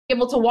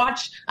able to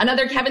watch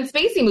another Kevin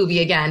Spacey movie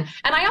again.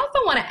 And I also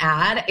want to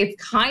add,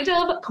 it's kind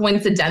of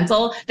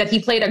coincidental that he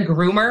played a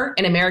groomer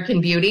in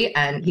American Beauty,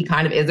 and he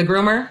kind of is a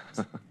groomer.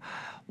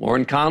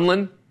 Lauren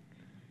Conlon,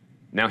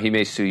 now he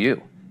may sue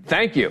you.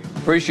 Thank you.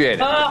 Appreciate it.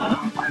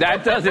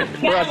 That does it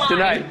for us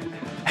tonight.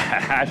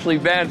 Ashley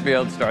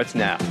Banfield starts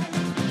now.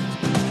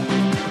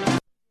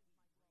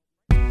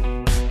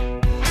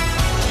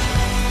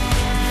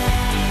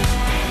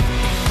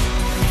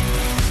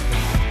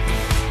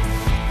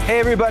 Hey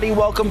everybody,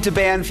 welcome to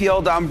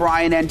Banfield. I'm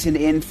Brian Enton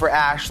in for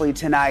Ashley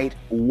tonight.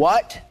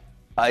 What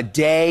a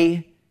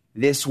day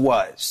this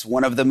was.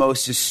 One of the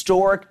most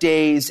historic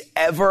days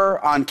ever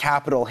on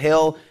Capitol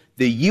Hill,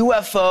 the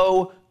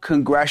UFO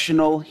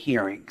congressional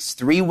hearings.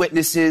 3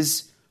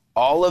 witnesses,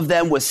 all of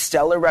them with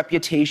stellar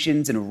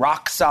reputations and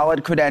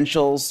rock-solid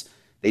credentials.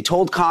 They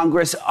told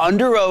Congress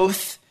under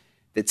oath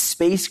that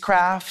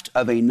spacecraft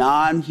of a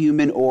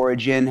non-human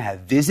origin have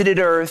visited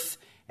Earth,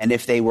 and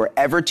if they were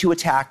ever to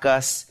attack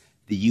us,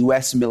 the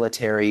U.S.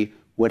 military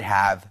would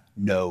have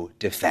no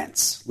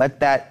defense.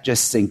 Let that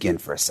just sink in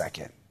for a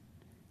second.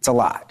 It's a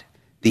lot.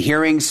 The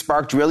hearing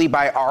sparked really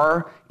by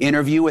our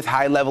interview with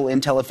high-level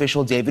intel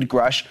official David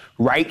Grush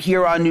right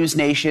here on News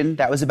Nation.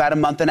 That was about a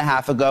month and a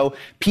half ago.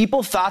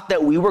 People thought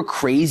that we were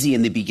crazy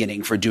in the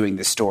beginning for doing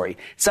this story.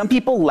 Some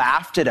people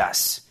laughed at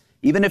us.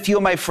 Even a few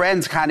of my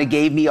friends kind of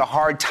gave me a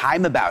hard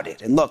time about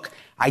it. And look,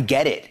 I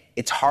get it.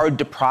 It's hard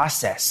to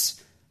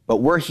process. But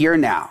we're here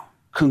now.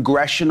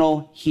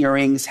 Congressional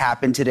hearings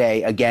happen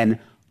today, again,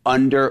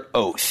 under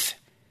oath.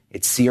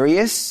 It's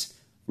serious.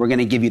 We're going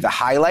to give you the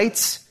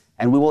highlights,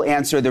 and we will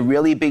answer the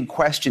really big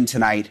question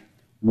tonight: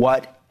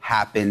 what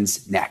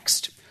happens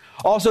next?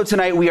 Also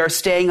tonight, we are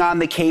staying on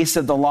the case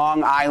of the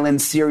Long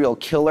Island serial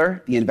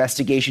killer. The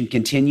investigation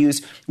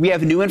continues. We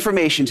have new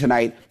information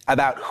tonight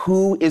about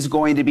who is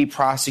going to be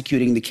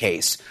prosecuting the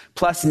case,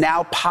 plus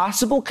now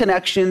possible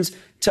connections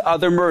to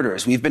other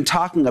murders. We've been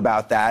talking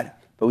about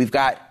that, but we've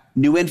got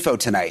new info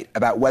tonight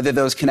about whether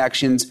those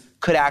connections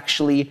could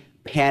actually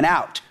pan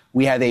out.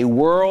 We have a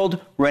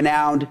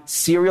world-renowned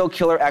serial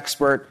killer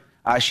expert.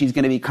 She's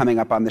going to be coming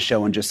up on the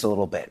show in just a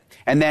little bit.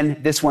 And then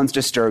this one's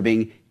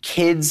disturbing.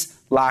 Kids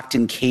locked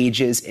in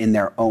cages in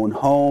their own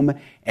home.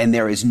 And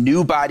there is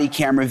new body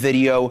camera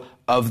video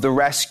of the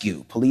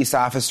rescue. Police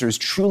officers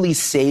truly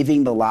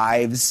saving the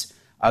lives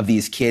of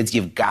these kids.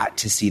 You've got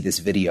to see this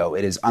video.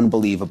 It is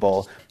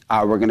unbelievable.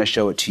 We're going to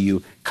show it to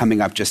you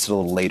coming up just a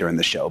little later in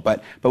the show.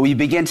 But we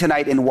begin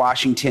tonight in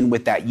Washington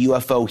with that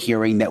UFO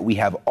hearing that we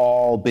have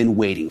all been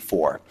waiting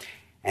for.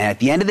 And at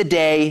the end of the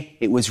day,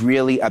 it was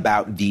really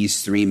about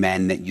these 3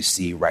 men that you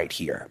see right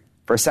here.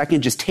 For a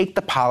second, just take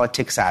the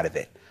politics out of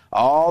it.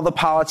 All the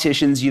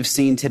politicians you've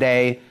seen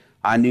today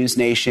on News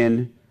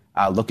Nation,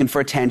 looking for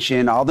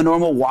attention, all the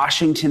normal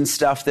Washington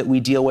stuff that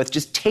we deal with,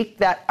 just take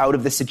that out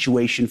of the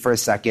situation for a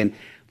second.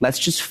 Let's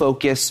just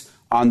focus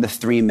on the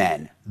 3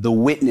 men, the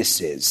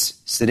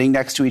witnesses sitting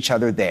next to each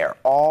other there,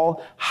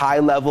 all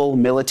high-level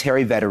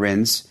military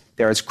veterans.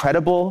 They're as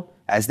credible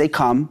as they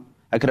come.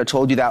 I could have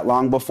told you that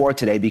long before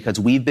today because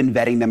we've been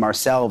vetting them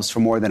ourselves for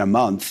more than a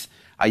month.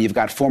 You've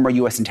got former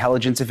U.S.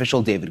 intelligence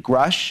official David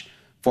Grush,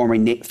 former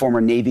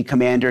Navy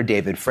commander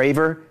David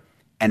Fravor,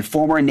 and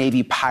former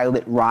Navy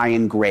pilot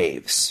Ryan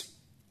Graves.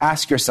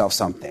 Ask yourself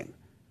something.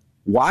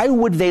 Why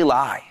would they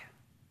lie?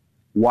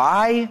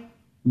 Why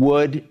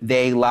would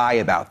they lie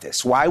about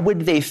this? Why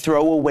would they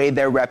throw away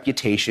their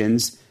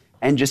reputations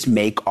and just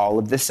make all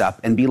of this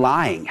up and be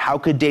lying? How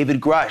could David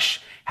Grush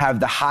have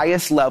the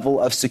highest level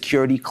of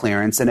security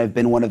clearance and have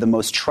been one of the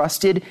most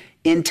trusted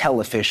intel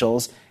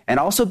officials and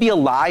also be a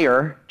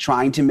liar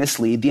trying to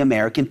mislead the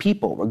American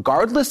people?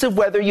 Regardless of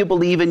whether you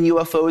believe in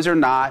UFOs or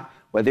not,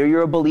 whether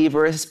you're a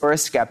believer or a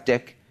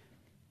skeptic,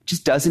 it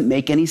just doesn't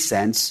make any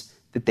sense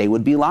that they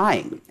would be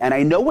lying. And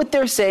I know what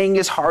they're saying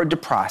is hard to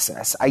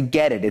process. I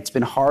get it. It's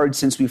been hard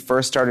since we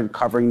first started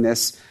covering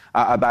this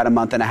about a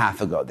month and a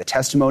half ago. The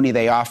testimony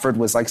they offered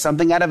was like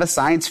something out of a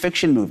science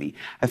fiction movie.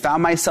 I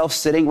found myself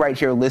sitting right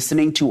here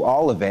listening to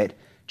all of it,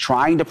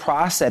 trying to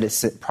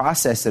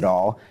process it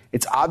all.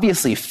 It's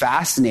obviously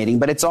fascinating,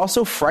 but it's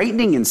also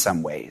frightening in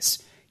some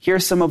ways.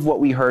 Here's some of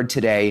what we heard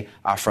today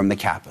from the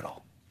Capitol.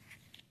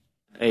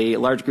 A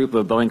large group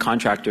of Boeing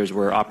contractors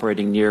were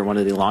operating near one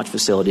of the launch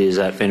facilities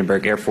at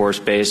Vandenberg Air Force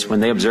Base when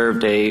they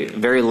observed a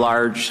very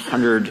large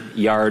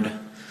 100-yard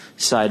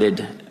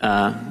sided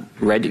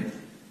red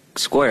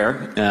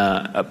square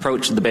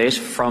approach the base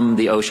from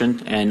the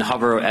ocean and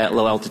hover at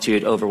low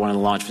altitude over one of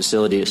the launch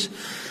facilities.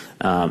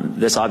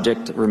 This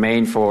object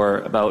remained for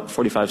about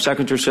 45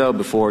 seconds or so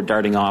before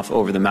darting off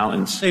over the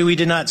mountains. We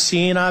did not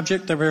see an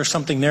object. There was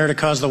something there to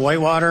cause the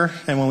whitewater,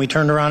 and when we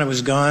turned around, it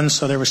was gone,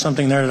 so there was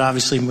something there that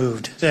obviously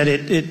moved. That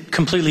it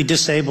completely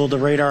disabled the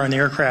radar on the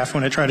aircraft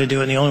when it tried to do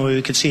it, and the only way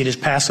we could see it is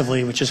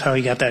passively, which is how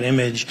he got that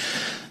image.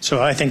 So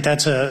I think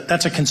that's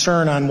a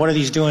concern on what are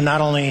these doing,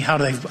 not only how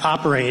do they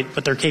operate,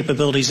 but their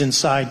capabilities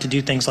inside to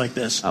do things like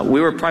this.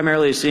 We were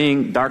primarily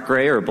seeing dark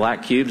gray or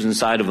black cubes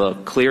inside of a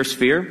clear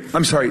sphere.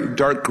 I'm sorry,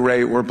 dark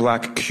gray or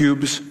black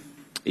cubes?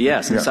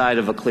 Yes, inside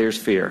of a clear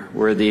sphere,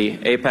 where the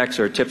apex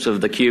or tips of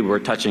the cube were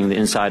touching the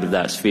inside of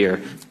that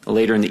sphere.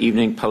 Later in the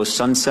evening,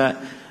 post-sunset,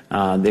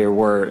 there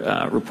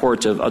were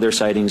reports of other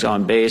sightings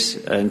on base,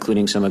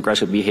 including some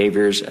aggressive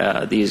behaviors.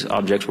 These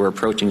objects were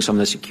approaching some of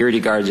the security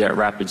guards at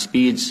rapid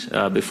speeds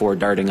before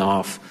darting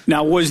off.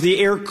 Now, was the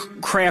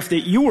aircraft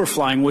that you were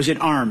flying, was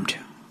it armed?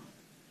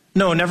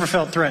 No, never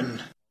felt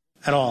threatened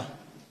at all.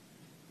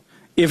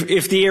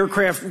 If the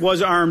aircraft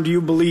was armed, do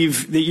you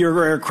believe that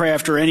your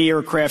aircraft or any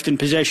aircraft in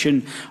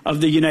possession of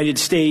the United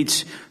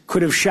States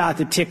could have shot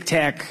the Tic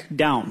Tac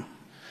down?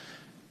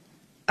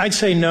 I'd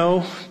say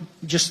no.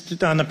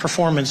 Just on the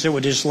performance, it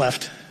would just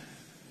left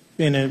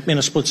in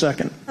a split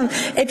second.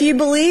 If you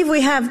believe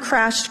we have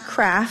crashed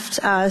craft,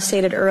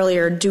 stated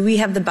earlier, do we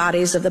have the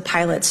bodies of the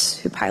pilots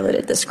who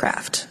piloted this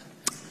craft?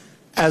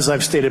 As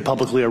I've stated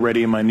publicly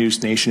already in my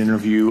News Nation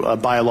interview,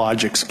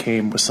 biologics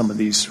came with some of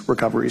these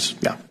recoveries.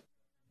 Yeah.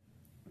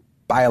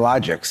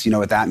 Biologics, you know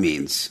what that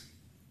means?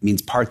 It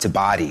means parts of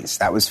bodies.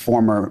 That was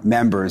former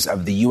members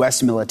of the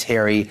U.S.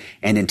 military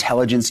and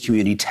intelligence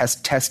community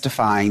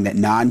testifying that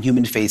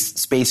non-human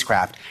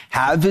spacecraft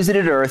have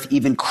visited Earth,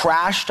 even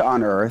crashed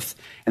on Earth,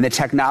 and the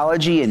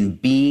technology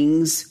and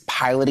beings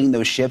piloting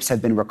those ships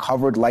have been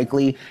recovered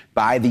likely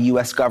by the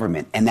U.S.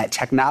 government. And that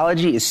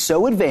technology is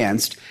so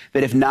advanced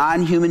that if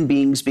non-human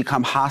beings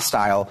become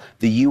hostile,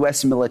 the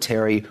U.S.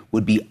 military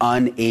would be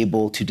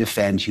unable to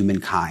defend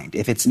humankind.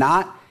 If it's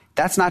not,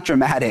 that's not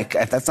dramatic.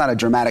 If that's not a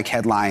dramatic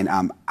headline,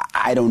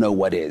 I don't know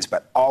what is.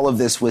 But all of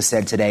this was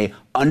said today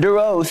under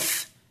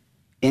oath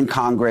in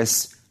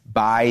Congress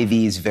by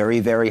these very,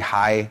 very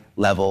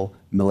high-level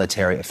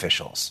military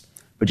officials.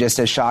 But just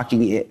as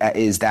shocking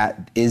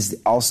is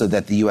also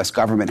that the U.S.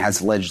 government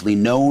has allegedly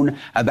known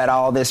about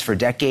all this for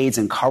decades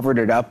and covered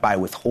it up by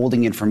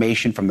withholding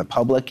information from the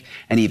public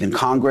and even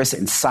Congress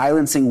and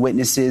silencing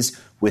witnesses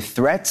with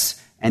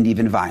threats and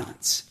even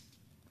violence.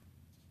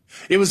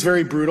 It was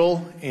very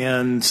brutal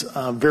and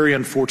very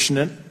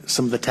unfortunate,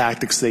 some of the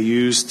tactics they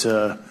used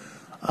to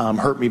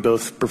hurt me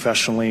both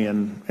professionally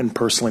and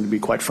personally, to be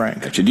quite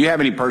frank. Do you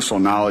have any personal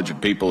knowledge of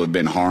people who have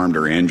been harmed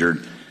or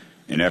injured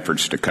in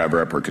efforts to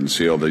cover up or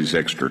conceal these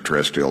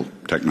extraterrestrial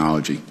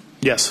technology?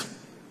 Yes.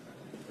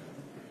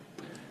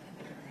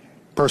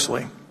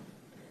 Personally.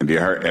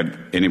 Have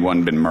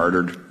anyone been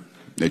murdered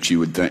that you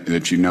would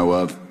that you know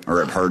of or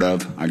have heard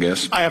of, I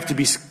guess? I have to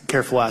be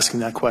careful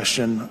asking that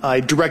question. I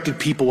directed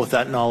people with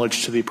that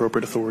knowledge to the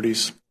appropriate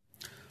authorities.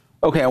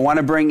 Okay, I want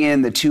to bring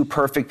in the two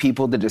perfect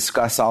people to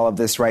discuss all of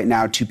this right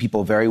now, two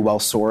people very well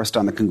sourced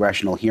on the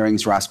congressional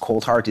hearings. Ross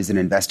Coulthart is an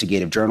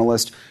investigative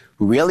journalist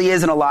who really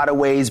is in a lot of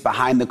ways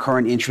behind the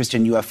current interest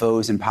in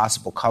UFOs and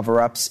possible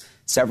cover-ups.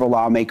 Several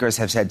lawmakers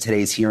have said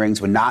today's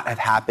hearings would not have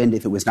happened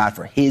if it was not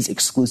for his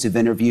exclusive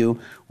interview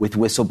with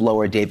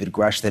whistleblower David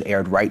Grush that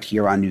aired right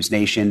here on News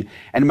Nation.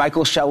 And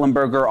Michael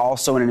Schellenberger,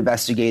 also an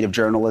investigative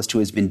journalist who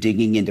has been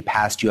digging into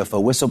past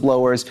UFO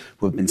whistleblowers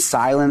who have been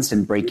silenced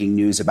and breaking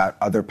news about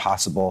other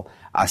possible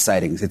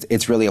sightings.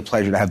 It's really a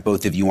pleasure to have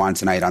both of you on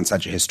tonight on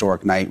such a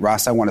historic night.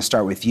 Ross, I want to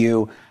start with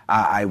you.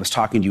 I was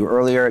talking to you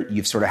earlier.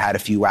 You've sort of had a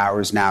few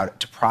hours now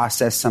to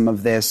process some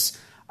of this.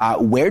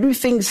 Where do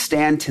things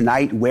stand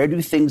tonight? Where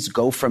do things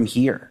go from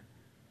here?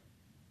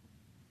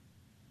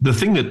 The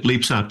thing that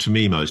leaps out to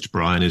me most,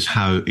 Brian, is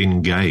how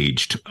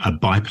engaged a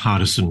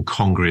bipartisan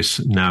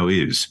Congress now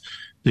is.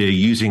 They're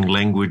using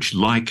language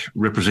like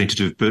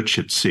Representative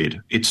Burchett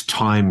said, it's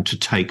time to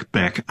take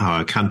back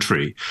our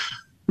country.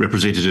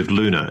 Representative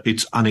Luna,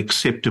 it's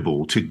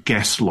unacceptable to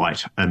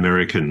gaslight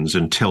Americans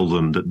and tell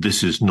them that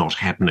this is not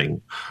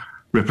happening.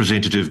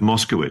 Representative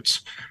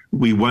Moskowitz,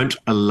 we won't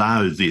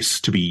allow this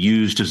to be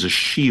used as a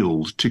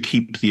shield to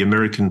keep the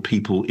American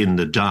people in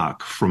the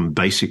dark from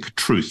basic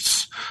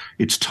truths.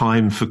 It's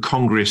time for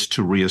Congress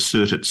to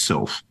reassert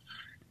itself.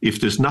 If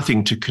there's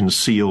nothing to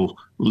conceal,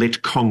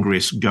 let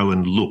Congress go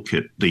and look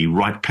at the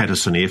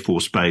Wright-Patterson Air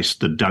Force Base,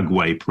 the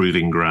Dugway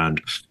Proving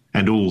Ground,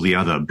 and all the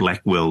other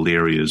Blackwell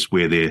areas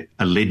where they're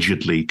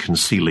allegedly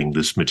concealing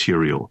this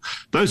material.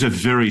 Those are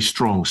very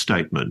strong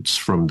statements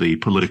from the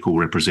political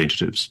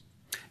representatives.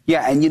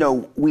 Yeah, and, you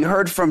know, we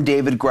heard from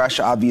David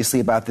Grush, obviously,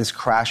 about this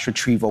crash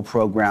retrieval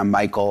program,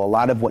 Michael. A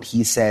lot of what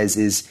he says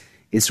is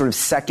sort of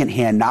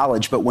secondhand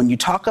knowledge. But when you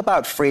talk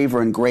about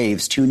Fravor and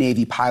Graves, two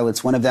Navy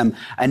pilots, one of them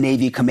a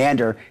Navy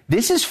commander,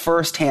 this is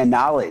firsthand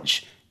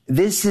knowledge.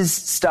 This is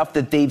stuff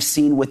that they've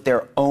seen with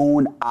their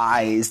own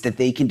eyes that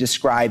they can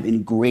describe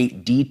in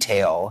great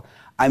detail.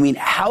 I mean,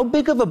 how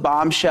big of a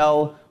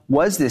bombshell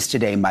was this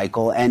today,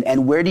 Michael?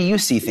 And where do you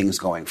see things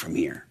going from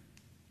here?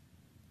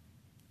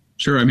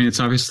 Sure. I mean, it's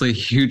obviously a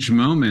huge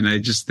moment. I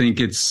just think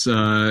it's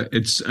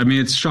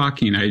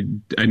shocking.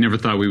 I never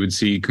thought we would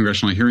see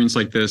congressional hearings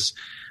like this.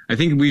 I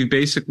think we've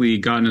basically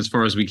gotten as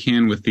far as we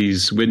can with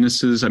these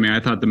witnesses. I mean,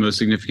 I thought the most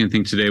significant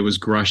thing today was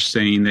Grush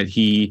saying that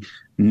he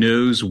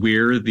knows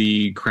where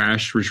the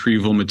crash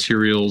retrieval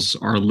materials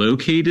are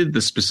located,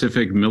 the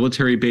specific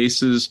military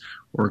bases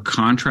or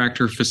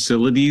contractor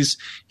facilities.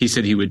 He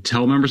said he would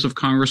tell members of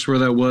Congress where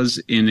that was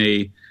in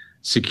a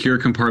secure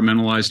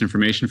compartmentalized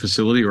information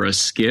facility or a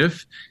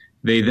SCIF.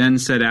 They then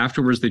said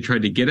afterwards they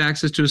tried to get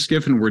access to a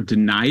SCIF and were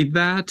denied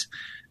that.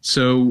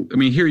 So, I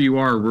mean, here you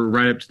are, we're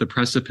right up to the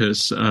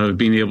precipice of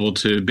being able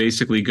to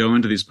basically go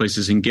into these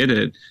places and get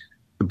it.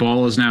 The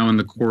ball is now in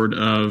the court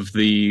of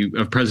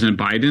President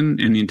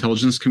Biden and the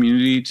intelligence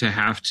community to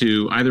have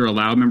to either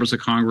allow members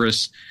of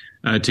Congress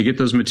to get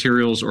those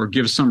materials or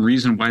give some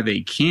reason why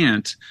they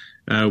can't.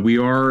 We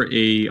are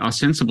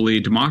ostensibly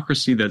a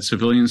democracy that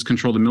civilians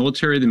control the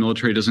military. The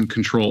military doesn't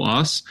control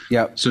us.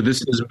 Yep. So this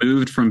has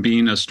moved from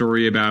being a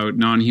story about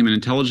non-human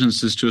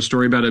intelligences to a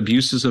story about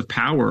abuses of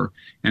power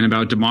and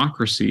about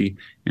democracy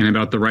and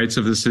about the rights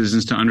of the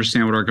citizens to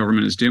understand what our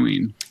government is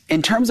doing.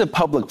 In terms of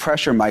public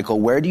pressure, Michael,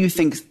 where do you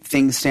think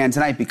things stand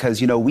tonight?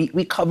 Because,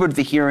 we covered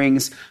the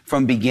hearings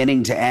from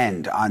beginning to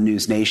end on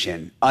News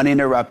Nation,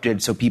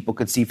 uninterrupted so people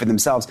could see for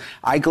themselves.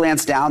 I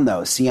glanced down,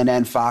 though,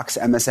 CNN, Fox,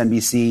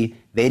 MSNBC,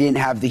 they didn't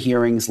have the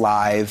hearings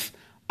live.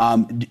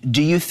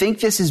 Do you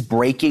think this is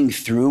breaking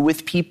through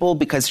with people?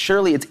 Because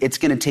surely it's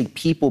going to take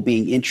people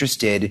being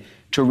interested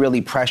to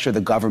really pressure the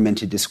government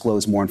to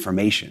disclose more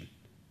information.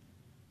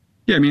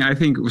 Yeah, I mean, I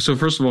think so.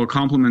 First of all,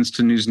 compliments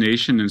to News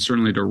Nation and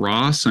certainly to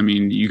Ross. I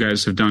mean, you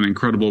guys have done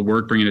incredible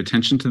work bringing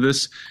attention to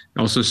this. It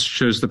also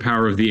shows the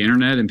power of the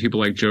internet and people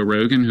like Joe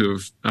Rogan who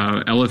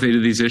have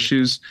elevated these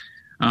issues.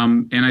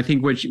 And I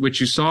think what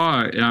you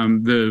saw,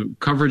 the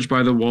coverage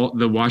by the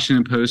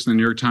Washington Post and the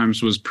New York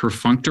Times was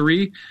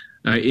perfunctory,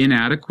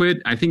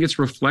 inadequate. I think it's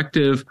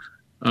reflective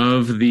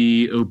of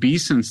the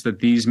obeisance that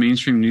these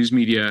mainstream news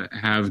media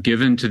have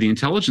given to the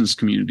intelligence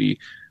community.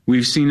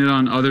 We've seen it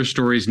on other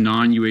stories,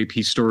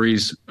 non-UAP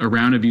stories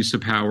around abuse of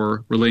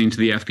power relating to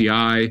the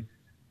FBI,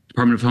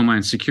 Department of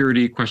Homeland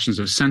Security, questions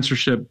of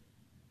censorship,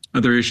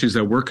 other issues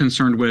that we're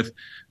concerned with.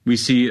 We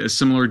see a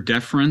similar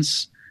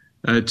deference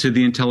to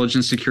the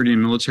intelligence, security,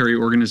 and military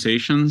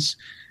organizations.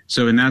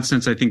 So in that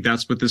sense, I think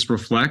that's what this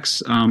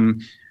reflects.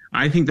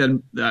 I think that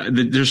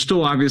there's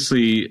still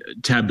obviously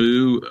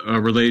taboo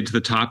related to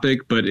the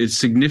topic, but it's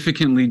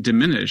significantly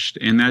diminished.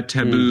 And that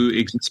taboo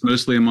exists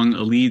mostly among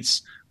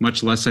elites,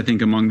 much less, I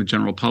think, among the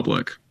general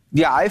public.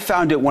 Yeah, I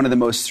found it one of the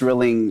most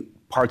thrilling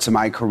parts of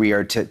my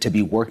career to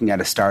be working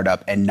at a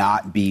startup and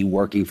not be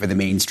working for the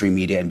mainstream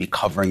media and be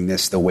covering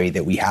this the way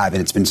that we have.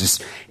 And it's been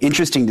just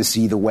interesting to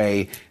see the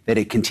way that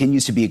it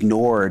continues to be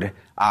ignored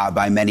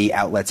by many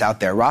outlets out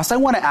there. Ross, I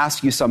want to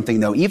ask you something,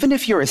 though. Even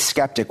if you're a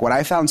skeptic, what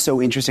I found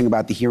so interesting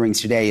about the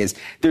hearings today is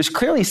there's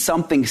clearly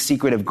something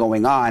secretive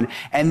going on.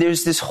 And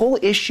there's this whole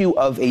issue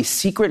of a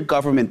secret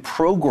government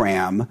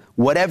program,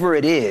 whatever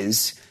it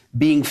is,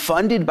 being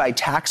funded by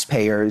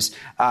taxpayers,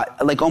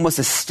 like almost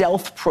a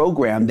stealth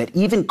program that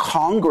even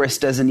Congress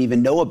doesn't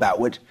even know about,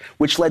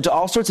 which led to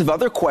all sorts of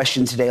other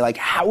questions today, like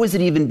how is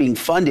it even being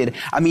funded?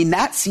 I mean,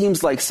 that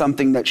seems like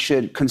something that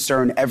should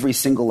concern every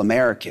single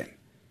American.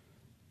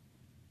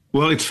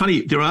 Well, it's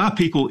funny. There are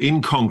people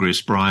in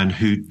Congress, Brian,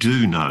 who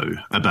do know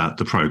about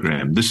the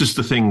program. This is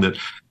the thing that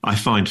I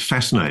find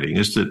fascinating,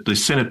 is that the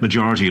Senate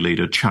Majority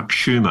Leader, Chuck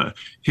Schumer,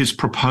 his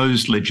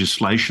proposed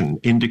legislation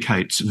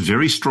indicates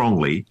very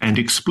strongly and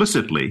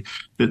explicitly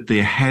that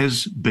there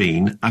has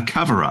been a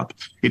cover-up.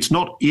 It's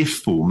not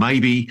if or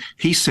maybe.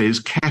 He says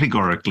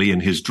categorically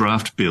in his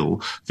draft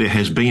bill there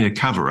has been a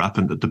cover-up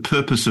and that the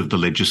purpose of the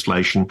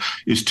legislation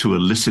is to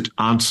elicit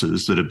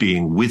answers that are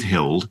being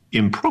withheld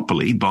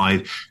improperly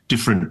by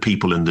different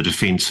people in the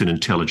defence and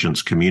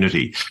intelligence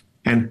community.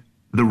 And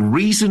the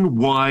reason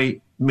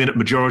why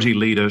Majority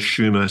Leader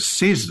Schumer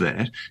says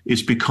that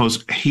is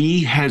because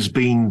he has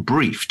been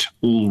briefed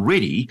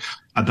already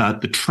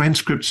about the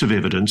transcripts of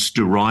evidence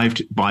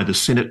derived by the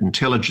Senate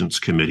Intelligence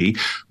Committee,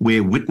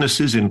 where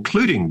witnesses,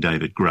 including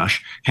David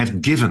Grush, have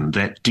given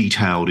that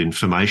detailed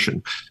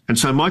information. And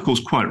so Michael's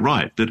quite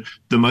right that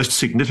the most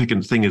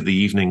significant thing of the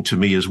evening to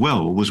me as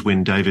well was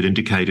when David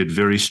indicated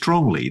very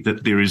strongly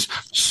that there is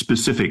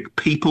specific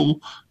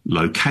people,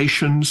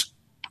 locations,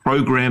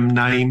 program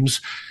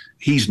names.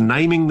 He's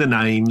naming the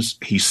names.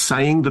 He's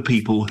saying the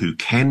people who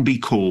can be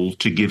called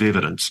to give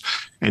evidence.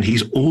 And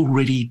he's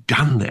already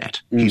done that.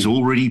 He's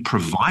already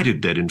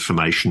provided that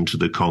information to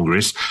the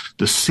Congress.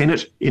 The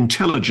Senate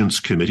Intelligence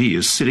Committee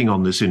is sitting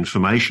on this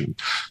information.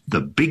 The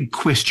big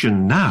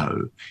question now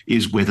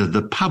is whether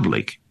the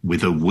public,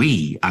 whether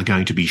we are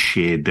going to be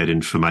shared that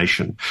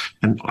information.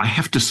 And I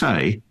have to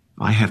say,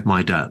 I have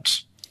my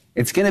doubts.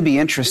 It's going to be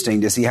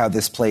interesting to see how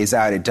this plays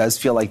out. It does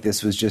feel like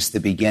this was just the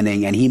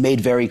beginning, and he made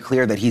very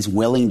clear that he's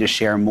willing to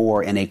share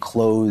more in a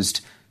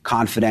closed,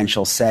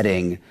 confidential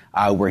setting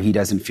where he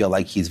doesn't feel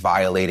like he's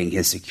violating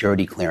his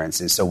security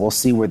clearances. So we'll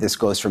see where this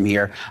goes from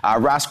here.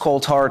 Ross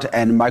Coulthart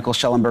and Michael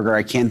Schellenberger,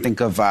 I can't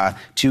think of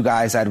two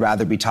guys I'd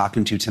rather be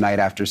talking to tonight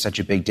after such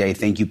a big day.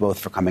 Thank you both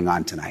for coming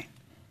on tonight.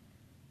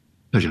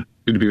 Pleasure.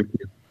 Good to be with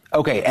you.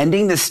 Okay,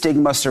 ending the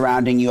stigma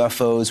surrounding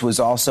UFOs was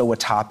also a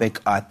topic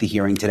at the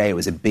hearing today. It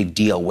was a big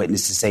deal.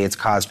 Witnesses say it's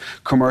caused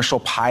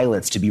commercial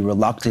pilots to be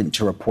reluctant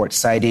to report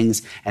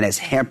sightings and has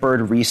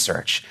hampered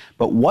research.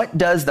 But what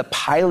does the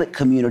pilot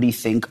community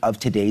think of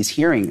today's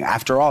hearing?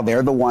 After all,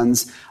 they're the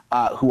ones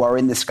who are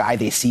in the sky.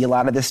 They see a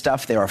lot of this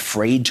stuff. They're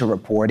afraid to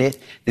report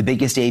it. The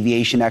biggest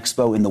aviation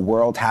expo in the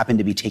world happened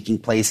to be taking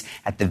place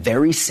at the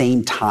very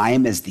same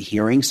time as the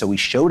hearing. So we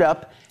showed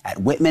up at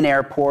Whitman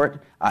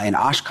Airport in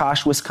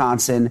Oshkosh,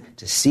 Wisconsin,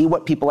 to see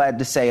what people had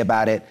to say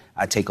about it.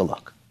 Take a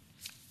look.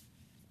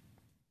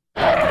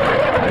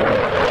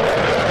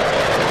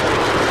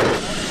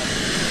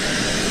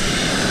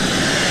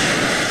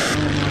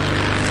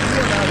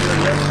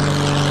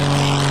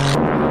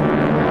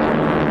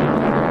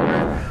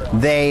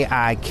 They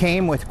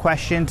came with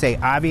questions. They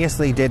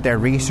obviously did their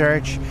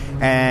research,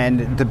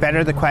 and the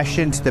better the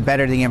questions, the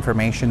better the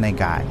information they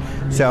got.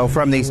 So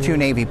from these two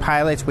Navy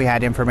pilots, we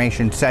had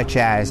information such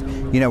as,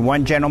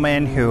 one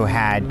gentleman who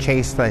had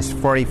chased this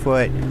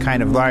 40-foot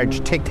kind of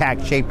large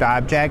tic-tac-shaped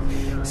object,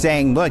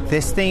 saying, look,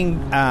 this thing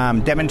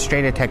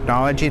demonstrated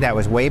technology that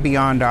was way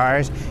beyond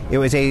ours. It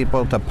was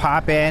able to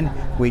pop in.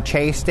 We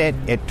chased it.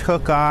 It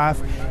took off.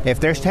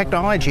 If there's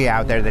technology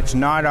out there that's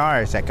not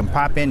ours, that can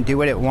pop in, do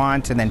what it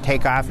wants, and then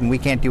take off, and we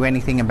can't do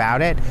anything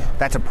about it,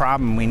 that's a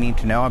problem. We need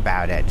to know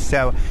about it.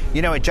 So,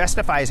 it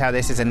justifies how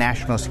this is a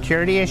national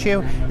security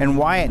issue and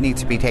why it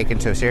needs to be taken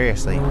so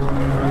seriously.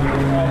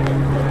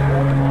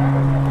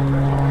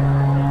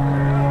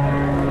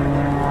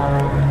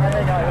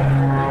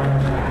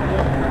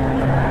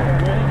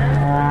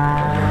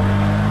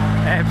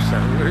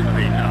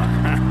 Absolutely not.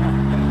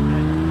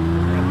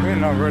 We're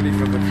not ready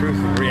for the truth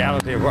and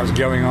reality of what's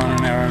going on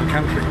in our own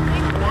country.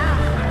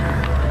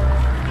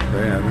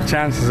 The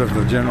chances of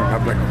the general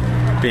public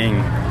being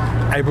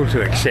able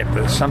to accept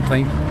that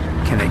something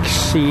can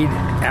exceed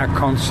our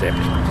concept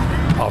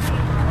of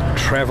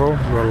travel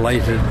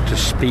related to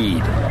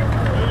speed.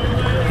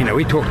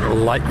 We talk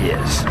light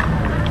years.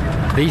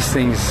 These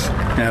things,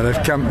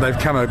 they've come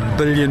 1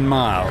 billion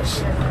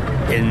miles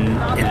in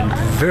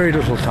very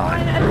little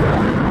time.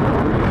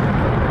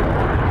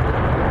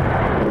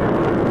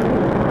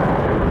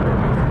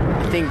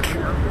 I think,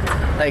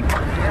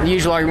 the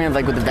usual argument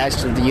of, with the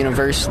vast of the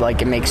universe,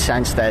 it makes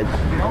sense that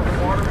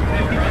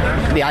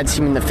the odds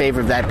seem in the favor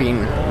of that being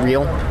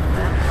real.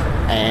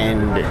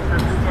 And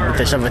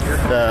with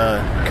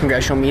the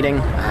congressional meeting,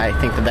 I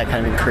think that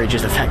kind of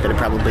encourages the fact that it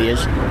probably is.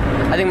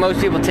 I think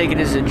most people take it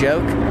as a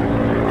joke.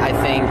 I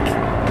think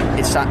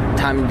it's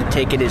time to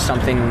take it as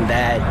something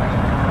that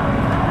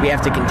we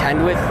have to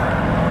contend with.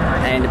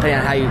 And depending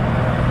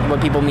on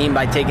what people mean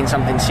by taking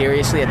something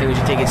seriously, I think we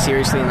should take it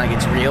seriously and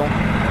it's real.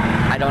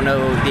 I don't know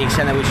the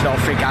extent that we should all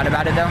freak out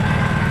about it, though,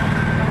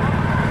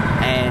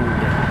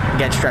 and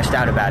get stressed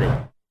out about it.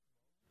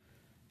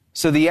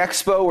 So the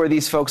expo where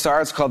these folks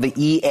are, it's called the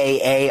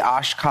EAA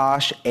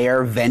Oshkosh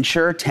Air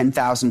Venture.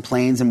 10,000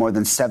 planes and more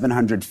than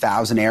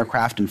 700,000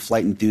 aircraft and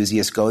flight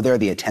enthusiasts go there.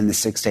 They attend the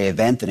 6-day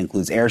event that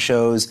includes air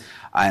shows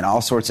and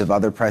all sorts of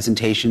other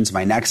presentations.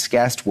 My next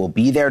guest will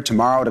be there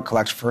tomorrow to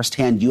collect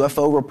firsthand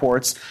UFO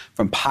reports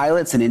from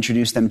pilots and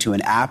introduce them to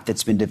an app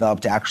that's been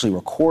developed to actually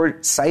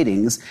record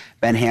sightings.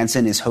 Ben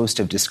Hansen is host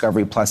of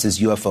Discovery Plus's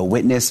UFO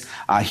Witness.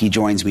 He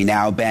joins me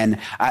now. Ben,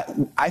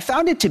 I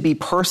found it to be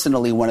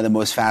personally one of the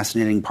most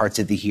fascinating parts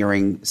of the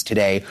hearings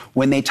today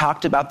when they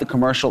talked about the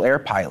commercial air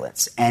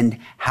pilots and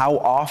how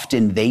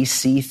often they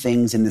see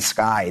things in the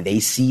sky. They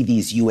see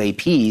these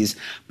UAPs,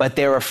 but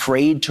they're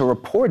afraid to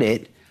report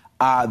it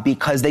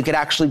because they could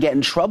actually get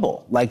in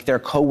trouble. Their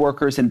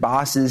coworkers and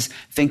bosses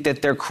think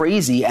that they're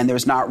crazy and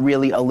there's not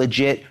really a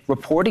legit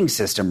reporting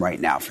system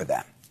right now for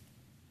them.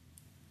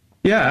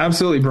 Yeah,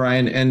 absolutely,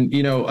 Brian. And,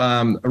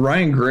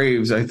 Ryan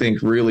Graves, I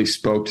think, really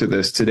spoke to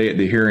this today at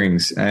the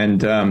hearings.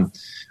 And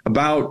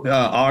about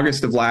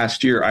August of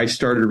last year, I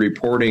started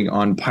reporting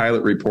on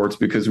pilot reports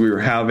because we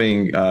were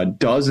having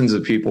dozens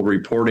of people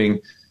reporting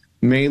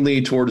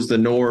mainly towards the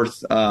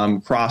north,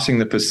 crossing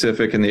the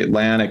Pacific and the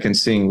Atlantic and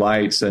seeing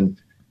lights. And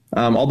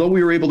although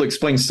we were able to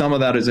explain some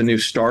of that as a new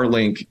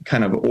Starlink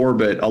kind of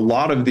orbit, a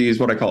lot of these,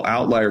 what I call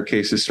outlier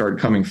cases, started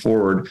coming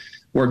forward,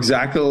 where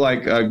exactly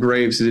like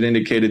Graves had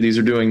indicated, these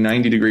are doing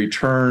 90-degree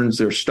turns,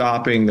 they're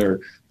stopping, they're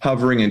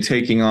hovering and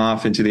taking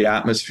off into the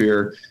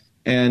atmosphere.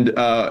 And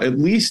at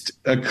least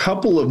a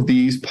couple of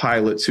these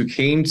pilots who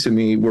came to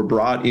me were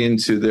brought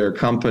into their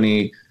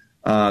company,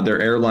 their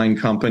airline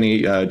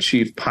company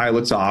chief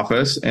pilot's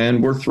office,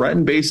 and were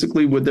threatened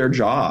basically with their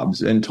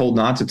jobs and told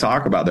not to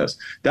talk about this.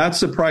 That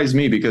surprised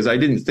me because I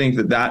didn't think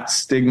that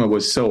stigma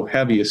was so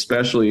heavy,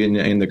 especially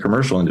in the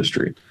commercial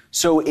industry.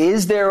 So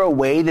is there a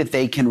way that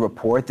they can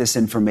report this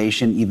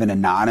information even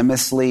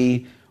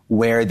anonymously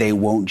where they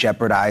won't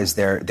jeopardize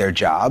their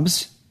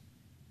jobs?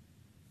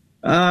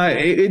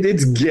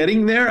 It's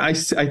getting there. I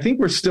think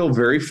we're still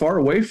very far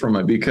away from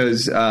it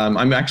because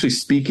I'm actually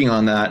speaking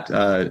on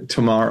that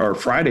tomorrow or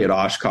Friday at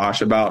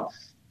Oshkosh about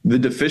the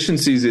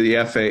deficiencies that the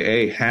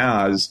FAA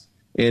has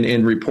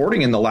in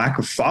reporting and the lack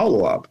of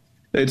follow-up.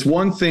 It's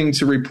one thing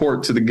to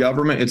report to the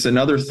government. It's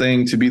another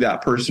thing to be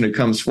that person who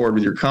comes forward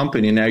with your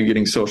company, and now you're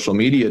getting social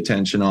media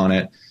attention on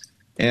it.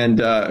 And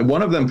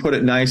one of them put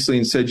it nicely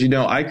and said,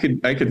 I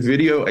could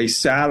video a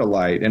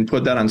satellite and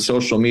put that on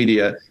social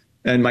media,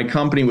 and my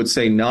company would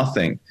say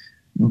nothing.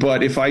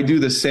 But if I do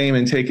the same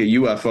and take a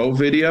UFO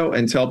video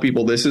and tell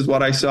people this is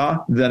what I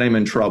saw, then I'm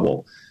in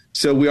trouble.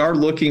 So we are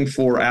looking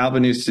for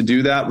avenues to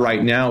do that.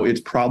 Right now,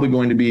 it's probably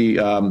going to be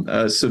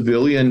a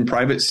civilian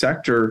private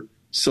sector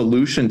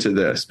solution to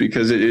this,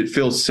 because it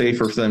feels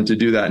safer for them to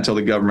do that until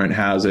the government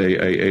has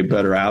a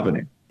better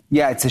avenue.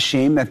 Yeah, it's a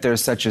shame that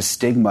there's such a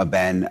stigma,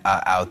 Ben,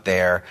 out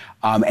there.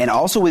 And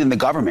also within the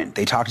government.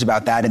 They talked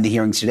about that in the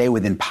hearings today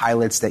within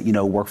pilots that,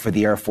 work for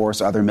the Air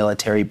Force, other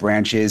military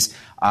branches,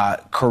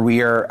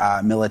 career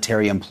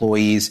military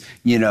employees.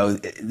 They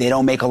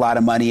don't make a lot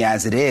of money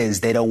as it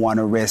is. They don't want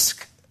to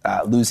risk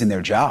losing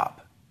their job.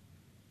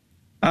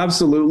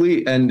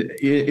 Absolutely. And,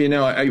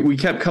 we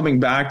kept coming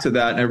back to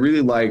that. And I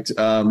really liked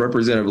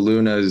Representative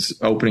Luna's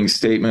opening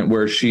statement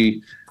where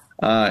she,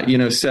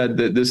 said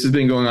that this has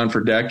been going on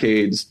for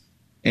decades.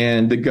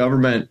 And the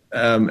government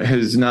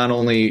has not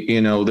only,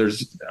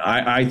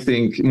 I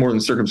think more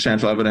than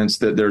circumstantial evidence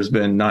that there's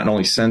been not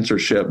only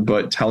censorship,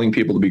 but telling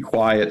people to be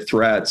quiet,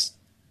 threats.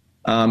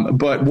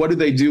 But what do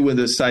they do when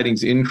the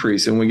sightings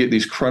increase and we get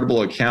these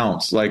credible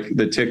accounts like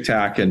the Tic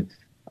Tac and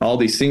all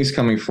these things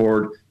coming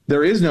forward?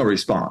 There is no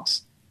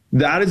response.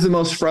 That is the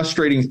most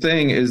frustrating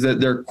thing, is that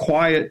they're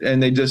quiet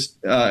and they just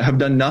have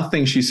done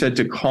nothing, she said,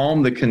 to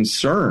calm the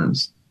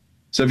concerns.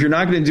 So if you're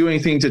not going to do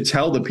anything to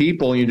tell the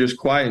people and you're just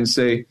quiet and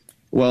say,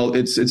 well,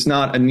 it's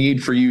not a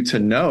need for you to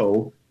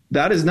know,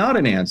 that is not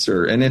an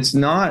answer. And it's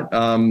not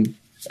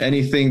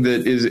anything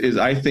that is,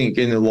 I think,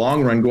 in the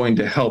long run going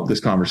to help this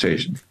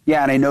conversation.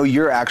 Yeah, and I know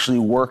you're actually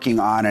working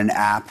on an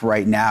app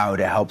right now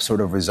to help sort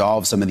of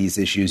resolve some of these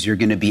issues. You're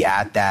going to be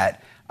at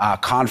that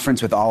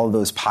conference with all of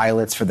those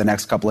pilots for the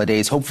next couple of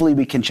days. Hopefully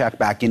we can check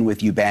back in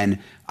with you, Ben,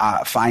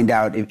 find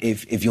out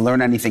if you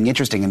learn anything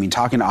interesting. I mean,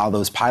 talking to all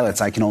those pilots,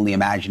 I can only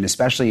imagine,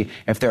 especially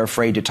if they're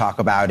afraid to talk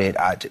about it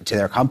to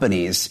their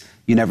companies.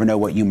 You never know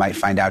what you might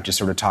find out just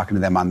sort of talking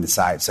to them on the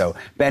side. So,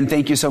 Ben,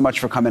 thank you so much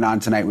for coming on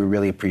tonight. We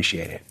really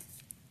appreciate it.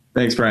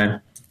 Thanks, Brian.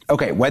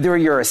 Okay, whether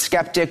you're a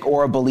skeptic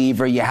or a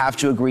believer, you have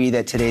to agree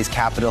that today's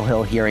Capitol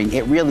Hill hearing,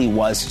 it really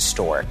was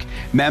historic.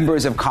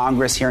 Members of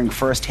Congress hearing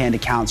firsthand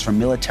accounts from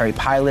military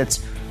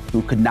pilots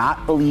who could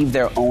not believe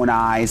their own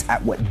eyes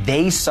at what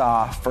they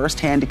saw,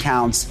 firsthand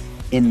accounts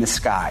in the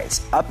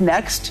skies. Up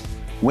next,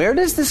 where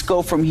does this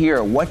go from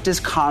here? What does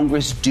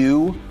Congress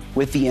do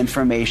with the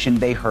information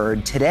they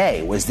heard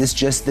today? Was this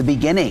just the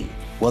beginning?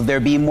 Will there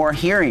be more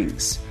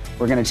hearings?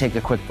 We're going to take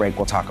a quick break.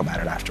 We'll talk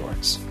about it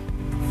afterwards.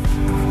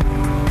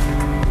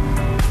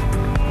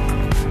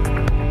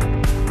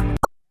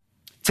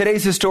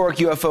 Today's historic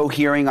UFO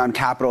hearing on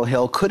Capitol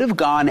Hill could have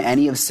gone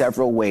any of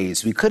several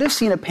ways. We could have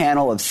seen a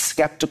panel of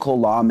skeptical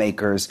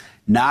lawmakers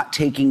not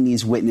taking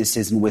these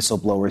witnesses and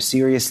whistleblowers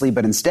seriously,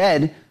 but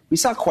instead, we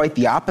saw quite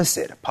the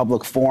opposite. A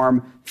public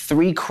forum,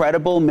 3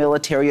 credible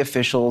military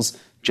officials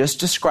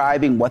just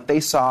describing what they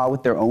saw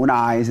with their own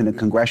eyes in a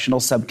congressional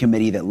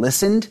subcommittee that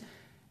listened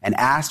and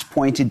asked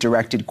pointed,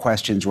 directed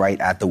questions right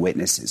at the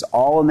witnesses,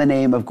 all in the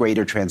name of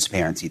greater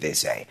transparency, they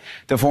say.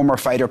 The former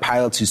fighter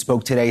pilots who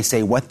spoke today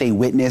say what they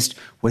witnessed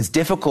was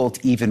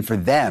difficult even for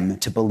them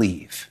to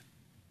believe.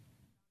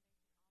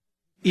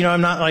 I'm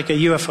not like a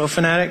UFO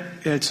fanatic.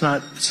 It's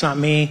not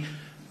me.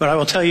 But I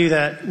will tell you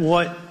that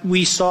what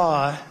we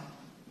saw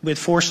with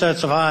 4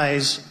 sets of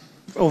eyes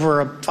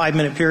over a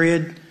 5-minute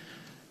period,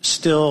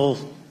 still,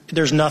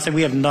 there's nothing,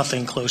 we have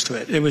nothing close to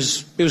it. It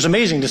was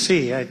amazing to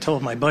see. I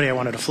told my buddy I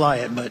wanted to fly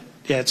it, but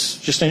yeah, it's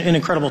just an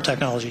incredible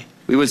technology.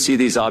 We would see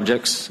these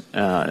objects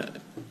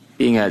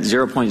being at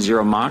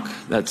 0.0 Mach,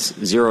 that's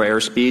 0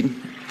 airspeed,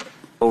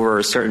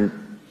 over certain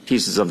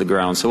pieces of the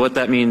ground. So what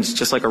that means,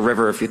 just like a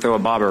river, if you throw a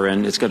bobber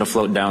in, it's going to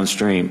float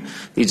downstream.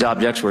 These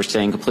objects were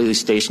staying completely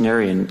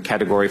stationary in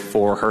Category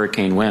 4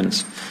 hurricane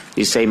winds.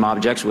 These same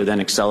objects would then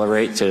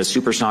accelerate to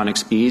supersonic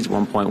speeds,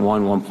 1.1,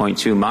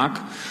 1.2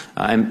 Mach,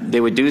 and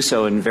they would do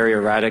so in very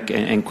erratic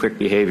and quick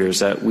behaviors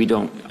that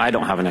I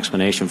don't have an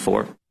explanation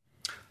for.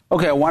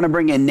 Okay, I want to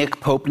bring in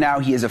Nick Pope now.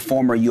 He is a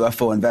former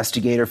UFO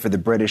investigator for the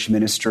British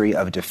Ministry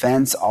of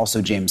Defense.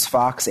 Also, James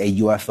Fox, a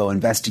UFO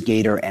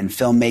investigator and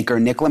filmmaker.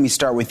 Nick, let me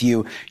start with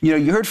you.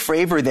 You heard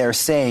Fravor there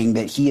saying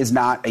that he is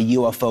not a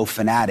UFO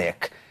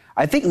fanatic.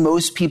 I think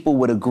most people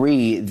would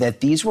agree that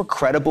these were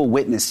credible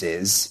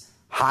witnesses,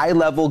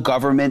 high-level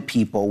government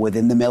people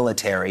within the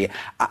military.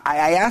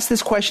 I asked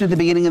this question at the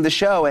beginning of the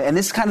show, and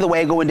this is kind of the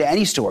way I go into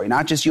any story,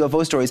 not just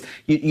UFO stories.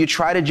 You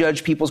try to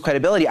judge people's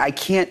credibility. I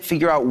can't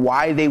figure out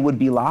why they would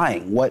be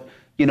lying, what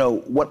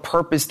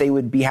purpose they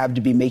would have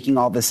to be making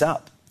all this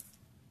up.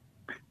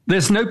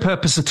 There's no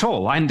purpose at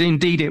all, and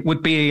indeed it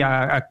would be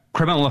a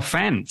criminal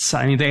offense.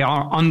 I mean, they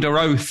are under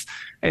oath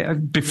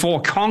before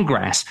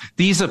Congress.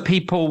 These are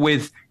people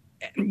with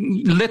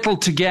little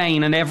to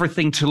gain and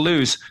everything to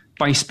lose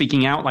by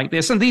speaking out like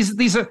this. And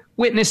these are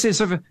witnesses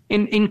of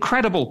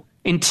incredible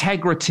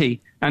integrity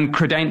and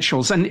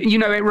credentials. And,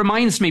 it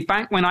reminds me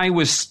back when I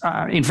was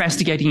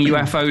investigating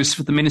UFOs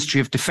for the Ministry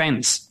of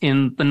Defense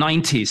in the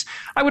 90s,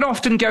 I would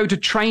often go to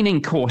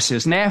training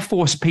courses, and Air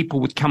Force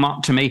people would come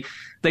up to me.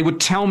 They would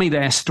tell me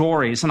their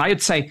stories, and I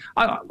would say,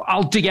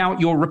 I'll dig out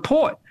your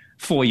report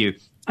for you.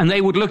 and they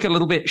would look a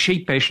little bit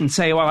sheepish and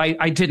say, well,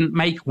 I didn't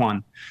make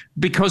one,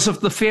 because of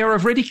the fear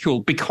of ridicule.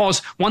 Because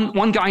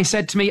one guy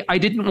said to me, I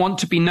didn't want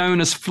to be known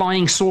as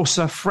Flying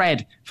Saucer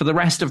Fred for the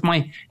rest of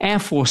my Air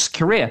Force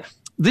career.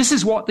 This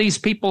is what these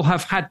people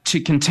have had to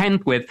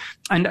contend with.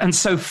 And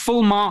so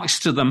full marks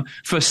to them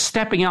for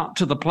stepping up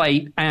to the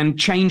plate and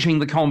changing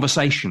the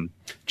conversation.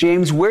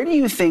 James, where do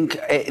you think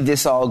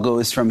this all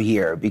goes from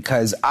here?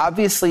 Because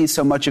obviously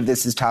so much of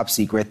this is top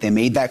secret. They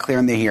made that clear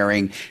in the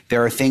hearing.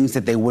 There are things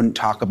that they wouldn't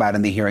talk about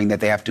in the hearing, that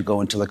they have to go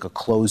into like a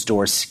closed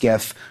door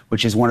skiff,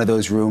 which is one of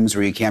those rooms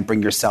where you can't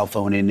bring your cell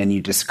phone in and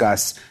you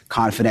discuss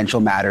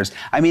confidential matters.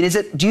 I mean,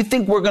 do you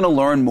think we're going to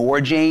learn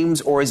more,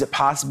 James, or is it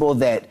possible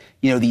that,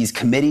 these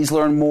committees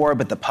learn more,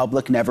 but the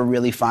public never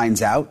really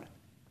finds out?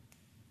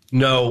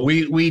 No,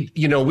 we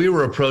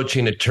were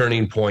approaching a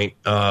turning point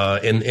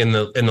in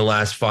the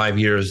last 5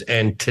 years,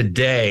 and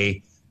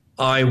today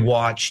I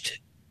watched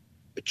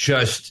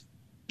just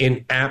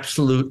in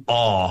absolute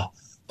awe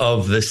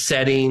of the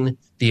setting,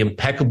 the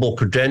impeccable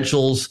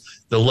credentials,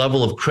 the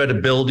level of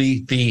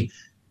credibility,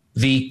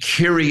 the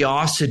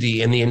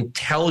curiosity and the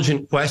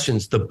intelligent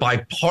questions, the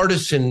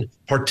bipartisan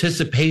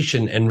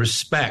participation and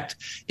respect.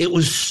 It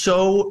was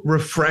so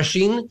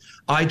refreshing.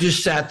 I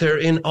just sat there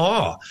in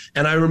awe.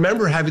 And I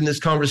remember having this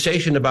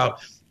conversation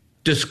about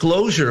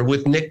disclosure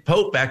with Nick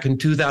Pope back in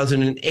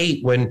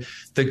 2008 when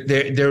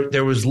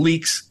there was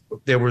leaks.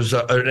 There was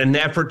an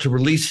effort to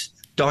release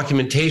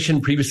documentation,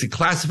 previously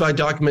classified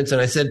documents.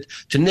 And I said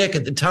to Nick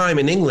at the time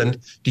in England,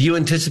 do you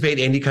anticipate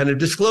any kind of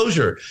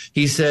disclosure?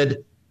 He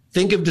said,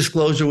 think of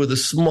disclosure with a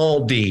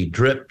small d,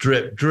 drip,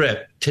 drip,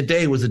 drip.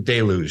 Today was a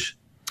deluge.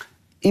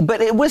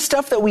 But it was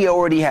stuff that we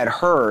already had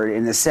heard,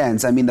 in a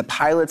sense. I mean, the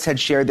pilots had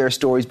shared their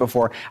stories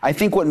before. I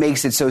think what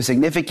makes it so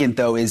significant,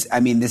 though, is,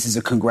 this is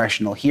a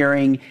congressional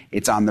hearing.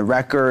 It's on the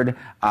record.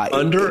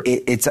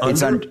 It's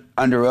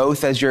under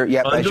oath, as you're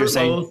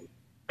saying. Oath.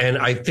 And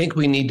I think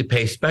we need to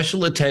pay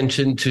special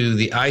attention to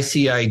the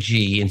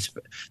ICIG,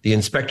 the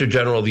Inspector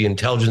General of the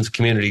Intelligence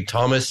Community,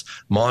 Thomas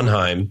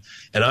Monheim.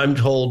 And I'm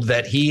told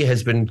that he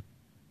has been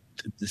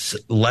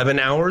 11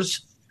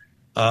 hours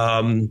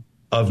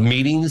of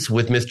meetings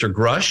with Mr.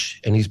 Grush,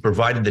 and he's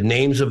provided the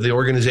names of the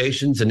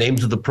organizations, the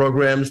names of the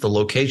programs, the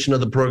location of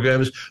the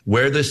programs,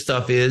 where this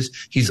stuff is.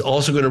 He's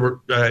also going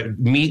to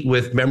meet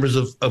with members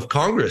of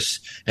Congress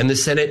and the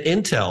Senate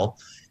Intel,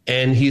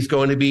 and he's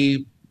going to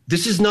be.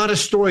 This is not a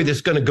story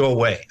that's going to go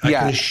away. I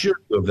can assure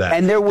you of that.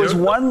 And there was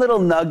one little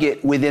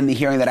nugget within the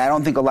hearing that I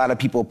don't think a lot of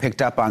people picked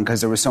up on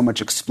because there was so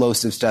much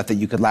explosive stuff that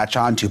you could latch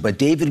onto. But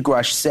David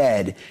Grush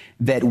said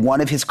that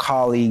one of his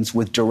colleagues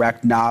with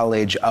direct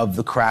knowledge of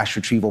the crash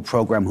retrieval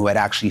program, who had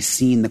actually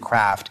seen the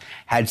craft,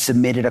 had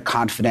submitted a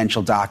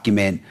confidential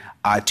document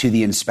to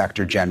the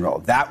Inspector General.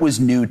 That was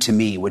new to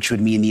me, which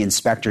would mean the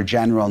Inspector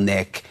General,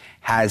 Nick,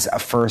 has a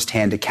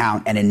firsthand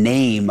account and a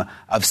name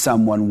of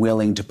someone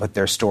willing to put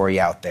their story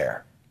out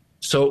there.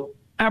 So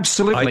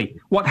absolutely.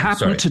 What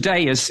happened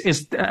today is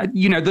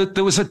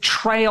there was a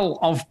trail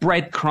of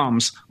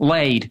breadcrumbs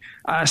laid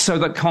so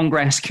that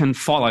Congress can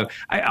follow.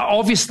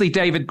 Obviously,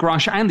 David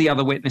Grush and the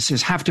other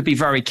witnesses have to be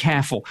very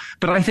careful.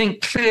 But I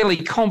think clearly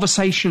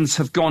conversations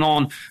have gone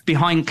on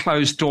behind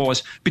closed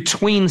doors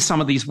between some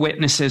of these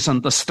witnesses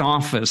and the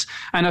staffers.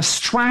 And a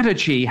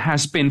strategy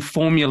has been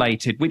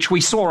formulated, which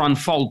we saw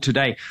unfold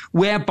today,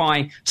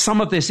 whereby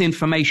some of this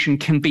information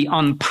can be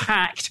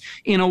unpacked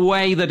in a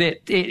way that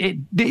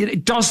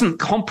it doesn't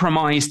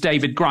compromise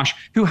David Grush,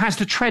 who has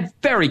to tread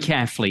very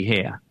carefully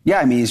here.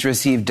 Yeah, he's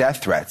received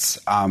death threats.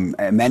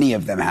 Many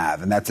of them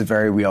have, and that's a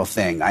very real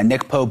thing.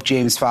 Nick Pope,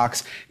 James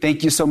Fox,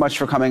 thank you so much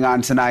for coming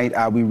on tonight.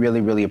 We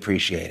really, really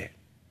appreciate it.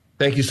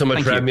 Thank you so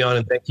much for having me on,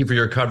 and thank you for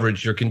your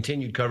coverage, your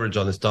continued coverage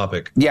on this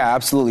topic. Yeah,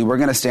 absolutely. We're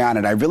going to stay on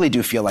it. I really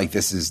do feel like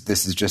this is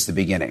just the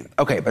beginning.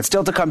 Okay, but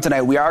still to come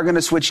tonight, we are going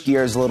to switch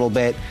gears a little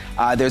bit.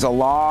 There's a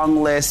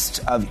long list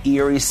of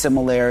eerie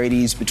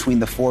similarities between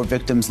the 4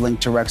 victims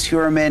linked to Rex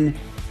Heuermann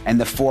and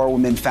the 4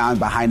 women found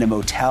behind a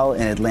motel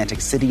in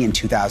Atlantic City in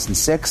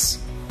 2006.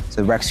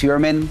 So Rex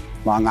Heuermann,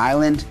 Long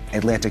Island,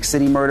 Atlantic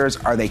City murders,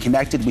 are they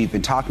connected? We've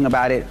been talking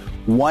about it.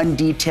 One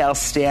detail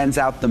stands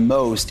out the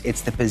most.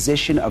 It's the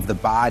position of the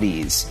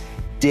bodies.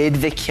 Did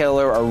the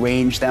killer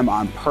arrange them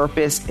on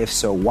purpose? If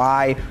so,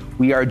 why?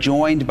 We are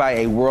joined by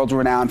a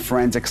world-renowned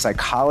forensic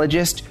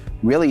psychologist,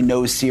 really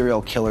knows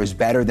serial killers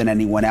better than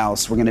anyone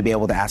else. We're going to be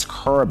able to ask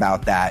her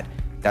about that.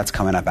 That's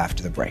coming up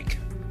after the break.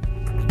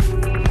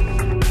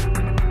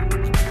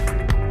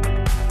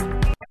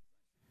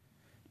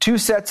 Two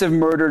sets of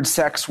murdered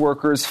sex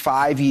workers,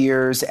 5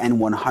 years and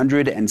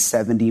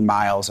 170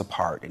 miles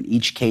apart. In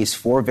each case,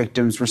 4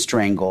 victims were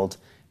strangled,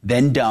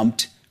 then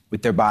dumped,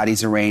 with their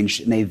bodies arranged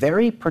in a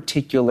very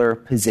particular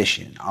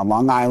position. On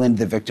Long Island,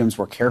 the victims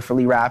were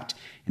carefully wrapped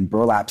in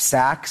burlap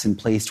sacks and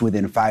placed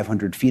within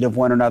 500 feet of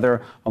one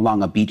another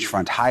along a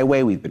beachfront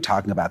highway. We've been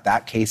talking about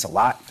that case a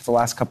lot for the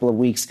last couple of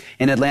weeks.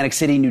 In Atlantic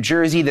City, New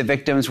Jersey, the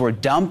victims were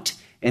dumped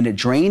in a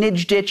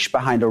drainage ditch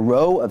behind a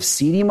row of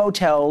seedy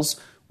motels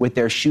with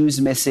their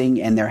shoes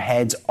missing and their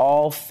heads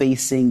all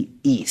facing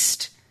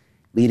east.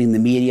 leading the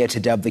media to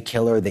dub the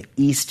killer the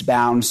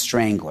Eastbound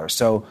Strangler.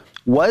 So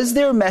was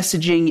there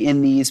messaging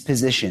in these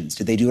positions?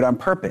 Did they do it on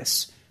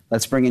purpose?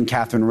 Let's bring in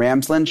Catherine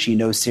Ramsland. She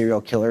knows serial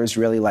killers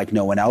really like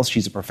no one else.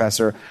 She's a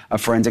professor of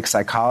forensic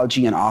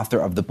psychology and author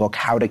of the book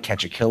How to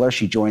Catch a Killer.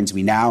 She joins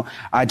me now.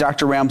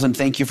 Dr. Ramsland,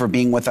 thank you for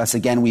being with us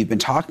again. We've been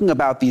talking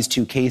about these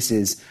two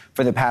cases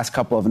for the past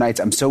couple of nights.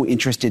 I'm so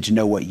interested to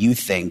know what you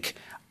think.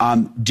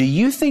 Do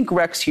you think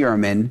Rex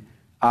Heuermann,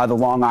 the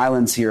Long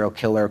Island serial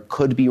killer,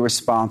 could be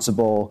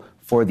responsible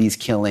for these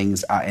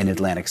killings in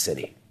Atlantic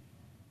City?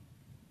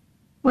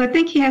 Well, I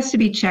think he has to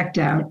be checked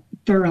out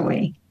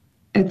thoroughly.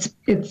 It's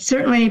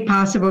certainly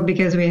possible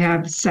because we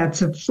have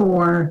sets of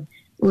 4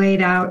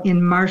 laid out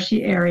in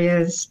marshy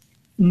areas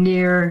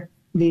near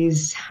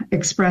these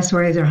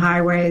expressways or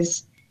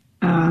highways.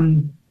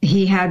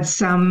 He had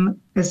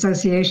some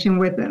association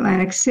with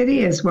Atlantic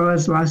City as well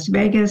as Las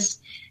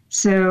Vegas,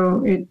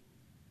 so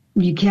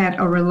you can't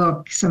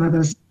overlook some of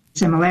those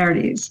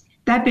similarities.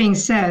 That being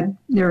said,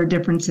 there are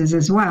differences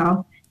as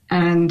well,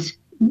 and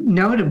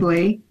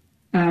notably,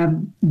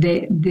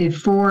 the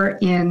 4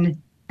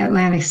 in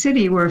Atlantic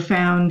City were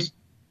found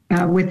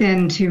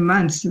within 2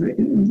 months.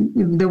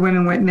 The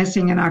women went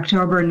missing in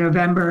October and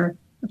November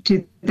of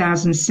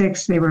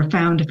 2006. They were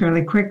found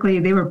fairly quickly.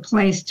 They were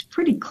placed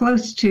pretty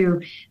close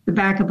to the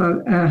back of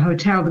a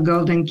hotel, the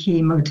Golden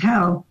Key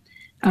Motel,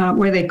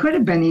 where they could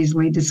have been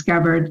easily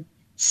discovered.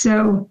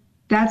 So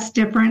that's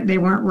different. They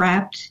weren't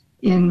wrapped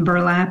in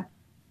burlap.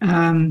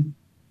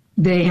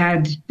 They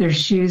had their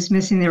shoes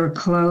missing. They were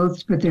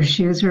clothed, but their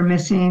shoes were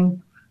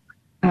missing.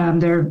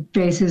 Their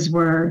faces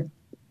were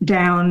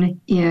down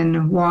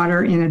in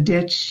water in a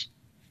ditch.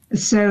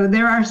 So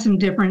there are some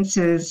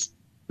differences,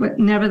 but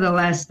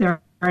nevertheless,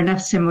 there are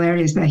enough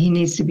similarities that he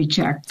needs to be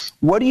checked.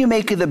 What do you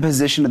make of the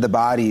position of the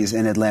bodies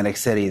in Atlantic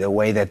City, the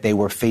way that they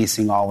were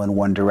facing all in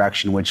one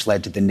direction, which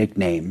led to the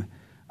nickname?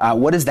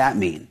 What does that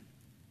mean?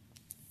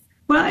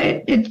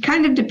 Well, it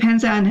kind of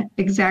depends on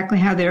exactly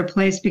how they were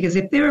placed, because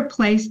if they were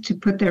placed to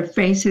put their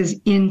faces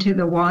into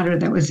the water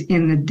that was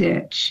in the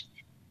ditch,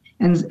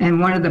 and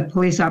one of the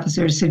police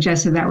officers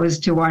suggested that was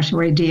to wash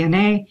away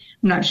DNA.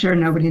 I'm not sure.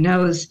 Nobody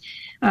knows.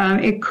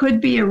 It could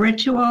be a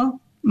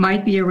ritual,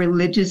 might be a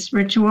religious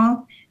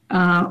ritual,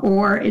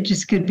 or it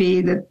just could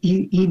be that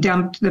he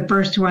dumped the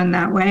first one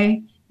that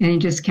way, and he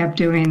just kept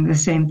doing the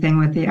same thing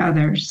with the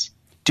others.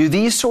 Do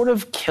these sort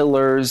of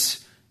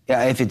killers,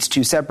 if it's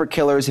 2 separate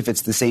killers, if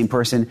it's the same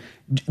person,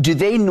 do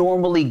they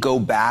normally go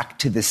back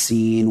to the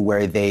scene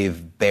where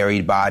they've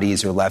buried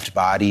bodies or left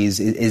bodies?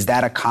 Is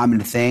that a common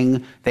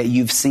thing that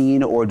you've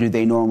seen, or do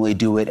they normally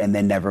do it and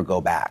then never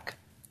go back?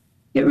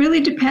 It really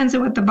depends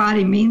on what the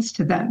body means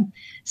to them.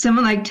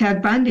 Someone like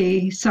Ted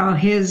Bundy saw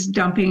his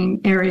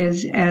dumping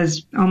areas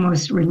as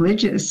almost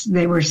religious.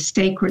 They were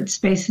sacred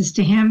spaces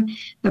to him.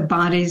 The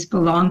bodies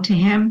belonged to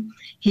him.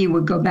 He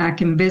would go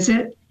back and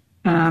visit.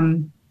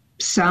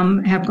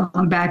 Some have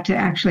gone back to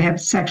actually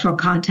have sexual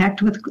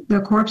contact with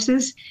the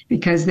corpses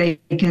because they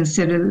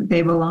consider that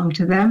they belong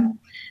to them.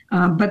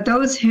 But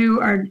those who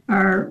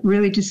are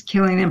really just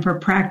killing them for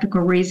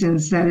practical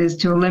reasons, that is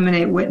to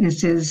eliminate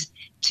witnesses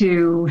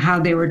to how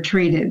they were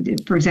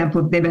treated. For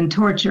example, if they've been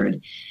tortured,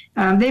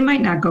 they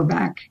might not go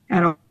back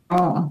at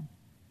all.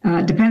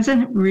 Depends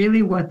on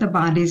really what the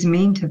bodies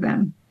mean to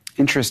them.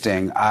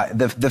 Interesting.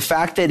 The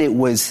fact that it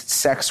was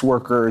sex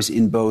workers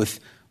in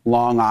both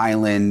Long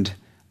Island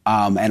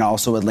and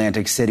also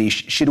Atlantic City.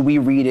 Should we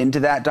read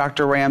into that,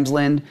 Dr.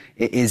 Ramsland?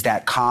 Is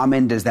that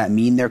common? Does that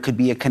mean there could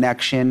be a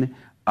connection?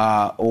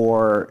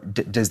 Or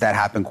does that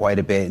happen quite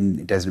a bit and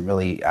it doesn't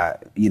really,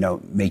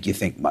 make you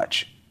think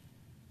much?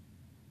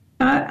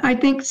 I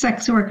think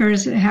sex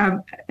workers they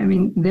are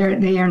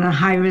in a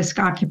high-risk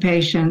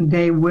occupation.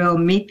 They will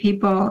meet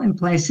people in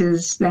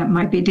places that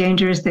might be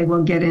dangerous. They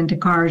will get into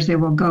cars. They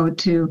will go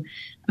to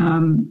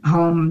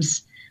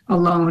homes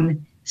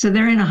alone. So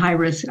they're in a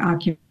high-risk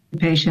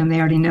occupation. They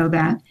already know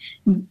that.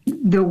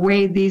 The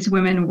way these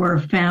women were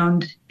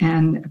found,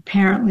 and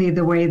apparently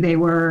the way they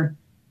met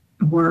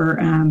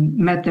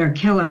their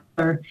killer,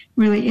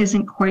 really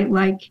isn't quite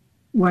like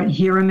what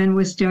Heuermann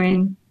was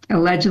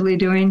allegedly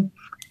doing.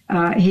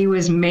 He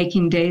was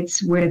making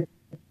dates with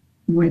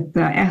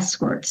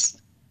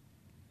escorts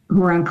who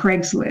were on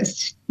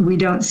Craigslist. We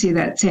don't see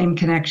that same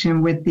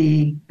connection with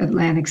the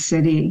Atlantic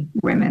City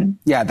women.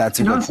 Yeah, that's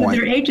a good point. And also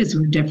their ages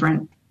were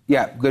different.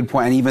 Yeah, good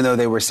point. And even though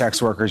they were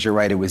sex workers, you're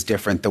right, it was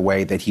different the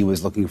way that he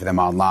was looking for them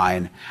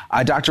online.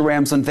 Dr.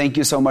 Ramsland, thank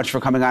you so much for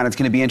coming on. It's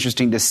going to be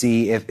interesting to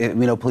see if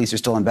police are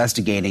still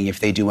investigating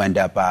if they do end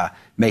up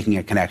making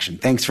a connection.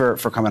 Thanks for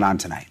coming on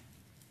tonight.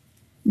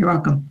 You're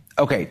welcome.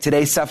 Okay,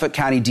 today Suffolk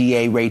County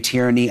DA Ray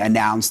Tierney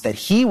announced that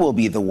he will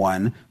be the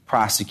one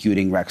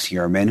prosecuting Rex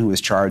Heuermann, who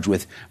is charged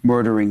with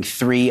murdering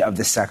 3 of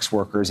the sex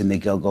workers in the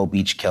Gilgo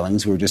Beach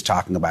killings. We were just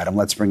talking about him.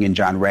 Let's bring in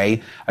John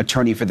Ray,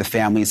 attorney for the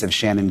families of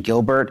Shannon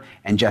Gilbert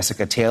and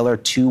Jessica Taylor,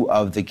 2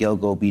 of the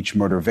Gilgo Beach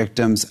murder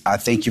victims.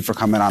 Thank you for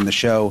coming on the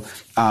show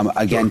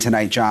again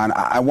tonight, John.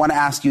 I want to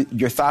ask you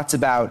your thoughts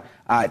about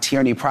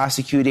Tierney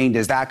prosecuting.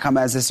 Does that come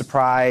as a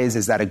surprise?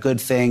 Is that a good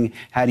thing?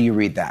 How do you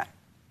read that?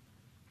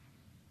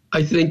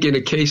 I think in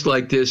a case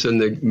like this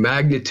and the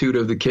magnitude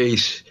of the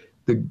case,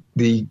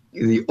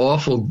 the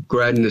awful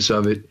graddenness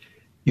of it,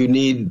 you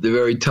need the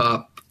very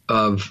top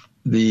of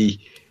the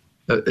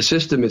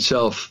system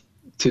itself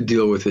to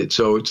deal with it.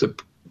 So it's a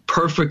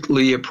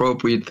perfectly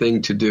appropriate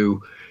thing to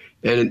do.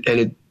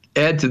 And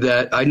add to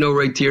that, I know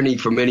Ray Tierney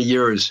for many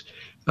years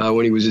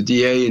when he was a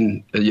DA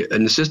and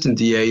an assistant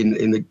DA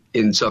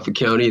in Suffolk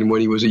County, and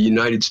when he was a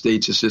United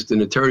States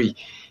assistant attorney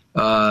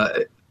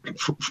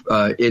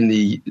in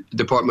the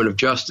Department of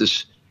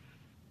Justice.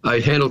 I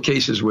handled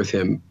cases with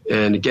him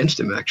and against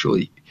him,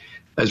 actually,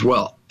 as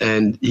well.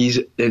 And he's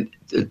a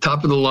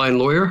top-of-the-line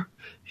lawyer.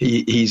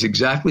 He's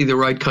exactly the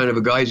right kind of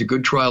a guy. He's a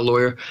good trial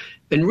lawyer.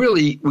 And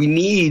really, we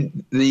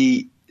need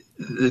the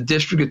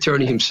district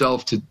attorney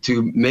himself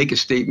to make a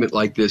statement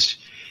like this.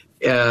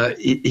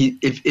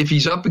 If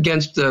he's up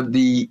against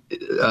Mr.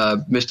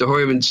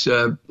 Hoyerman's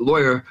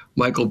lawyer,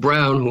 Michael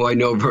Brown, who I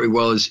know very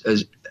well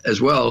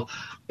as well,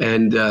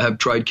 and have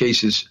tried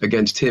cases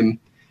against him,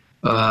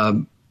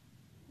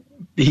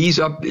 he's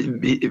up.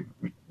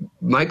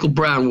 Michael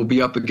Brown will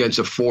be up against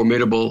a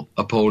formidable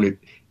opponent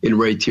in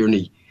Ray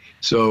Tierney.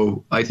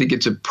 So I think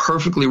it's a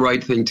perfectly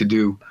right thing to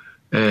do.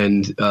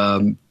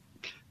 And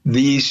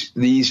these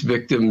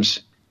victims,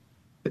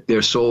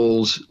 their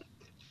souls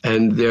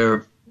and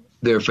their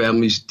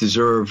families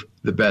deserve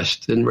the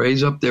best, and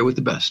Ray's up there with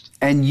the best.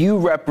 And you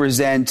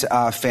represent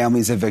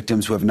families of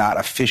victims who have not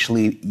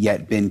officially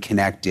yet been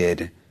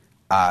connected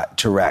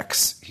to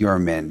Rex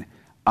Heuermann.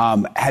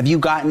 Have you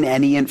gotten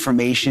any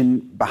information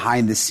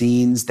behind the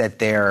scenes that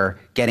they're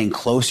getting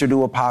closer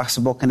to a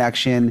possible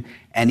connection?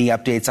 Any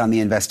updates on the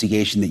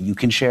investigation that you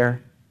can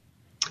share?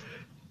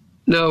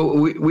 No,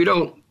 we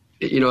don't.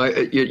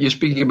 You're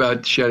speaking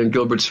about Shannon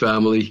Gilbert's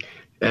family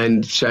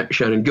and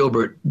Shannon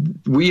Gilbert.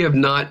 We have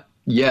not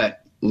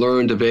yet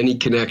learned of any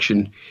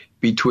connection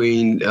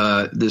between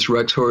this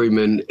Rex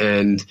Heuermann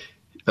and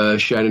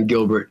Shannon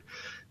Gilbert.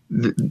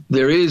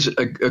 There is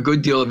a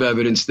good deal of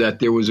evidence that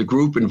there was a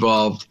group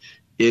involved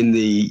in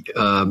the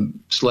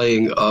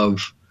slaying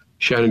of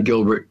Shannon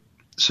Gilbert.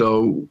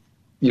 So,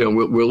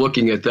 we're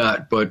looking at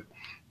that, but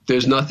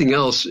there's nothing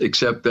else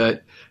except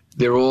that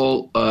they're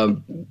all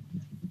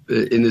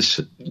in this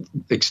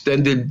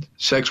extended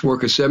sex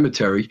worker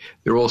cemetery.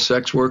 They're all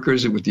sex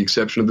workers, with the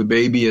exception of the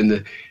baby and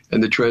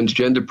the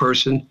transgender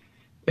person.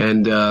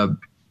 And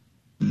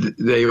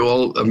they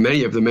all,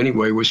 many of them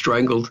anyway, were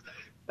strangled,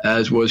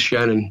 as was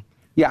Shannon.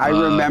 Yeah, I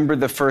remember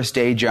the first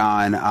day,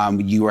 John,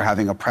 you were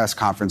having a press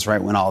conference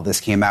right when all this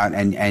came out,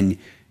 and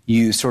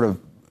you sort of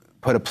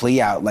put a plea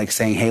out like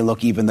saying, hey,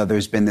 look, even though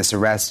there's been this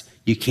arrest,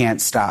 you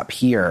can't stop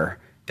here.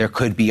 There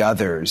could be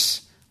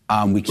others.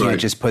 We can't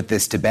just put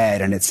this to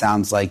bed. And it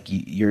sounds like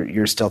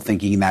you're still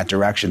thinking in that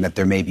direction, that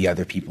there may be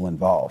other people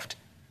involved.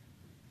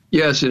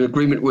 Yes, in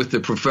agreement with the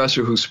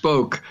professor who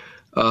spoke,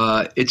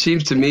 it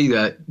seems to me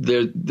that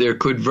there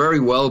could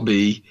very well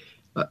be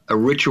a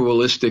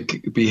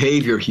ritualistic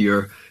behavior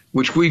here,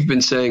 which we've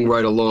been saying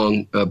right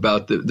along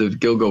about the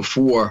Gilgo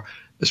 4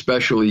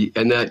 especially,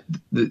 and that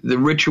the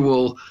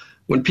ritual,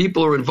 when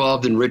people are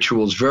involved in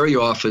rituals, very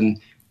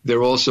often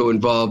they're also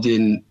involved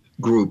in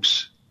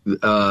groups,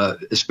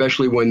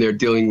 especially when they're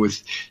dealing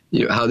with,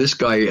 how this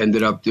guy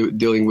ended up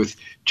dealing with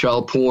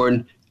child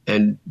porn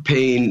and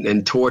pain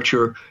and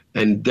torture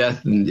and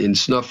death in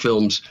snuff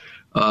films.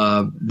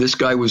 This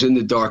guy was in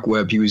the dark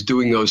web. He was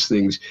doing those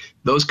things.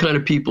 Those kind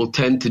of people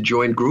tend to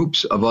join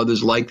groups of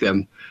others like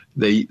them.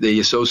 They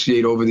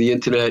associate over the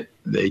internet.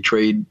 They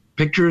trade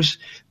pictures.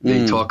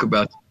 They talk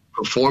about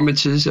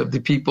performances of the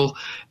people.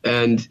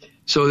 And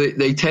so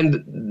they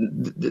tend,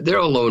 there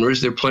are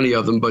loners. There are plenty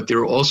of them, but there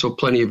are also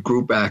plenty of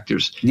group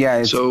actors.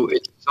 Yeah. So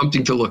it's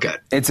something to look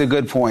at. It's a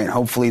good point.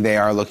 Hopefully they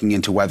are looking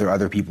into whether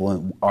other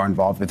people are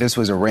involved. If this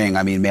was a ring,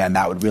 I mean, man,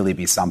 that would really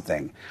be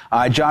something.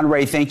 John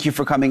Ray, thank you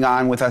for coming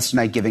on with us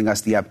tonight, giving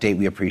us the update.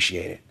 We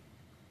appreciate it.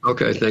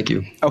 Okay, thank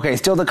you. Okay,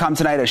 still to come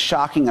tonight, a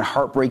shocking and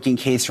heartbreaking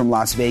case from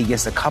Las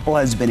Vegas. A couple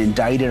has been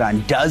indicted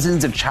on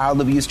dozens of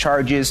child abuse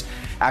charges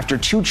after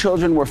 2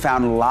 children were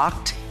found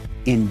locked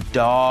in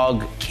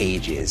dog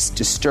cages.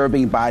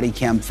 Disturbing body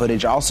cam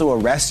footage. Also a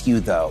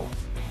rescue, though.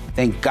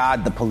 Thank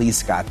God the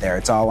police got there.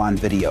 It's all on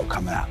video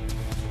coming up.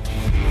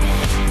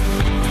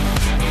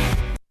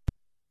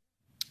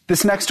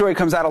 This next story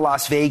comes out of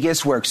Las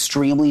Vegas, where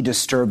extremely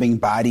disturbing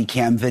body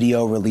cam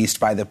video released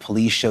by the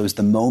police shows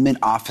the moment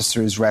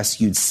officers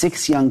rescued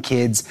 6 young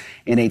kids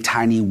in a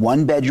tiny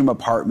 1-bedroom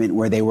apartment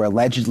where they were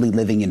allegedly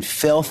living in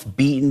filth,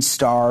 beaten,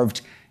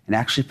 starved, and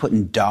actually put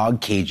in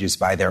dog cages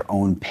by their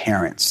own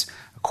parents.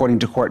 According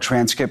to court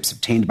transcripts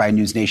obtained by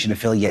News Nation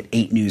affiliate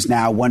 8 News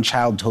Now, one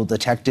child told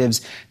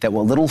detectives that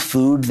what little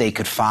food they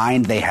could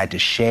find, they had to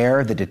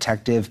share. The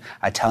detective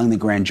telling the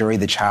grand jury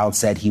the child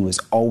said he was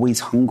always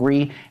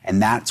hungry,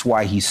 and that's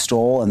why he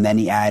stole. And then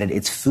he added,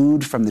 it's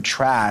food from the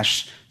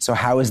trash, so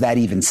how is that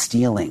even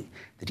stealing?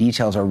 The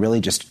details are really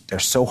they're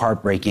so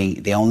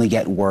heartbreaking. They only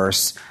get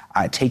worse.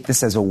 Take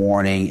this as a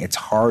warning. It's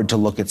hard to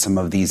look at some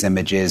of these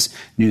images.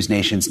 News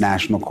Nation's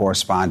national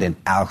correspondent,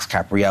 Alex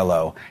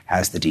Capriello,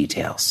 has the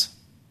details.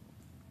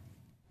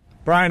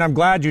 Brian, I'm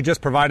glad you just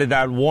provided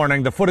that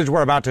warning. The footage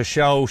we're about to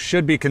show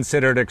should be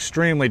considered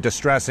extremely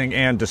distressing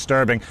and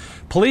disturbing.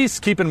 Police,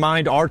 keep in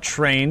mind, are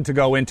trained to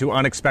go into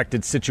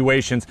unexpected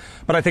situations,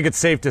 but I think it's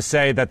safe to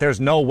say that there's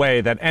no way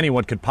that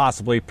anyone could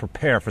possibly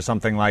prepare for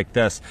something like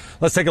this.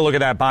 Let's take a look at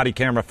that body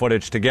camera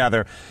footage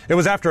together. It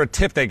was after a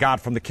tip they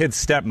got from the kid's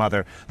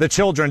stepmother. The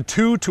children,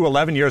 2 to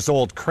 11 years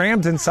old,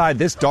 crammed inside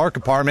this dark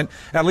apartment,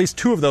 at least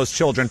 2 of those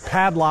children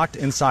padlocked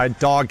inside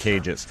dog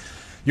cages.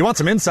 You want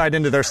some insight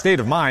into their state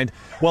of mind?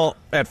 Well,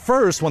 at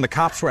first, when the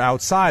cops were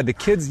outside, the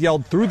kids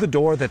yelled through the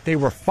door that they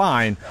were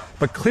fine,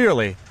 but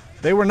clearly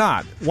they were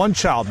not. One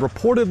child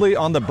reportedly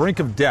on the brink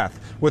of death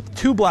with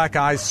 2 black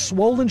eyes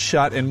swollen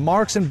shut and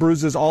marks and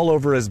bruises all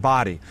over his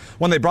body.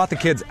 When they brought the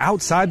kids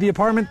outside the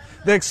apartment,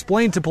 they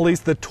explained to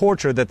police the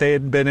torture that they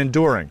had been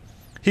enduring.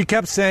 He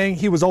kept saying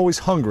he was always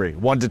hungry.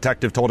 One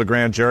detective told a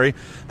grand jury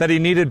that he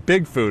needed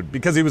big food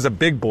because he was a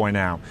big boy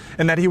now,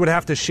 and that he would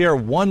have to share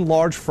 1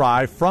 large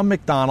fry from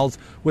McDonald's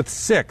with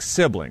 6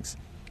 siblings.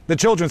 The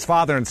children's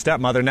father and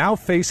stepmother now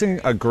facing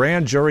a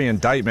grand jury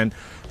indictment.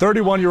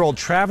 31-year-old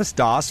Travis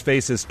Doss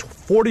faces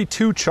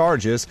 42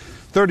 charges.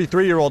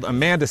 33-year-old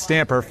Amanda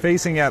Stamper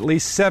facing at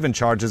least 7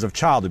 charges of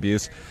child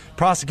abuse.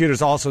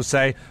 Prosecutors also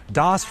say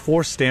Doss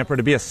forced Stamper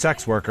to be a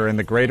sex worker in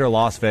the greater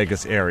Las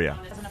Vegas area.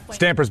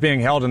 Stamper's being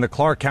held in the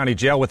Clark County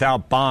Jail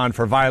without bond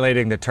for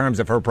violating the terms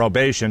of her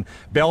probation.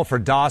 Bail for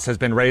Doss has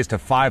been raised to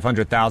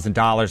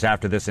 $500,000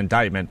 after this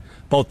indictment.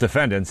 Both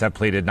defendants have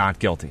pleaded not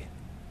guilty.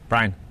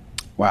 Brian?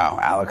 Wow,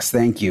 Alex,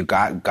 thank you.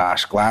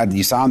 Gosh, glad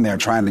you saw him there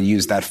trying to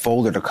use that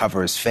folder to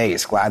cover his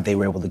face. Glad they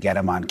were able to get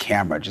him on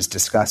camera. Just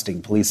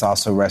disgusting. Police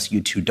also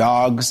rescued 2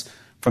 dogs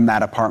from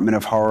that apartment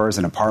of horrors,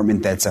 an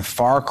apartment that's a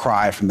far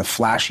cry from the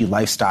flashy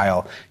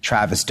lifestyle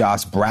Travis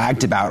Doss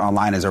bragged about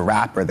online as a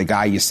rapper. The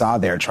guy you saw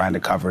there trying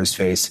to cover his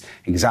face.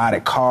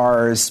 Exotic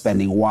cars,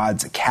 spending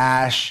wads of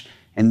cash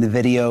in the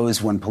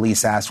videos. When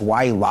police asked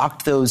why he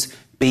locked those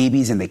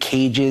babies in the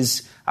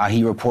cages,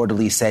 he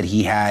reportedly said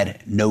he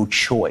had no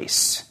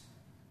choice.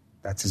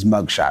 That's his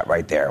mugshot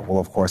right there.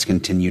 We'll, of course,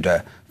 continue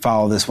to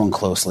follow this one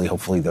closely.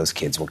 Hopefully those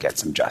kids will get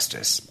some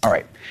justice. All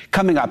right.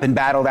 Coming up,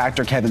 embattled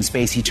actor Kevin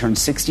Spacey turned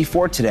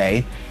 64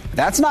 today.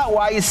 That's not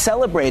why he's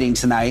celebrating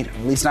tonight,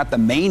 at least not the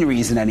main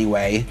reason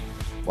anyway.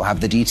 We'll have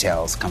the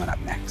details coming up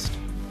next.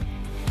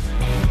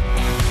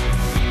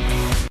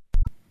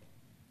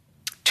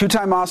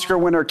 2-time Oscar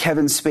winner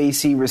Kevin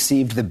Spacey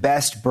received the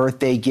best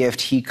birthday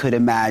gift he could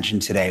imagine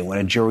today when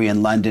a jury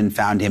in London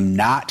found him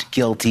not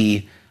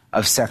guilty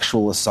of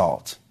sexual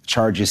assault.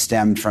 Charges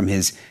stemmed from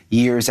his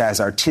years as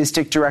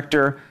artistic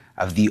director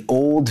of the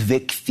Old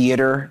Vic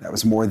Theatre. That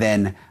was more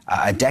than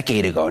a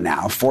decade ago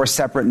now. 4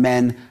 separate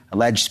men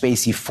alleged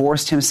Spacey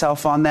forced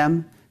himself on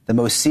them. The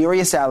most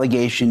serious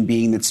allegation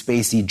being that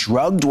Spacey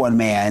drugged one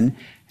man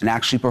and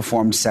actually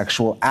performed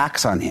sexual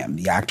acts on him.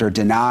 The actor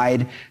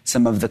denied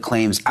some of the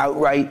claims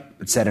outright,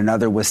 but said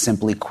another was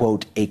simply,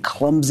 quote, a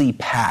clumsy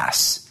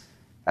pass.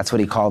 That's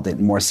what he called it.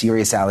 More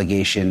serious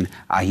allegation,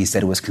 he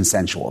said it was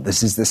consensual.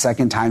 This is the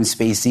second time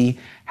Spacey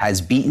has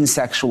beaten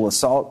sexual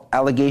assault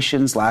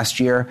allegations. Last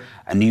year,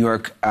 a New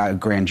York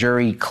grand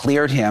jury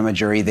cleared him, a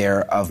jury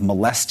there, of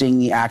molesting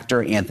the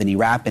actor Anthony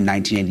Rapp in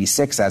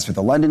 1986. As for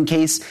the London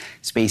case,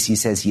 Spacey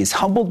says he is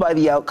humbled by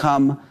the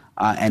outcome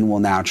and will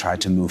now try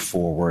to move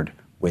forward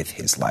with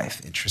his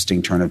life.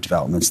 Interesting turn of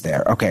developments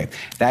there. Okay,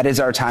 that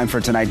is our time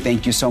for tonight.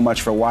 Thank you so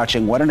much for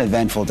watching. What an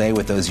eventful day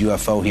with those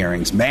UFO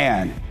hearings.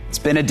 Man, it's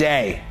been a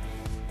day.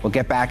 We'll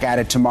get back at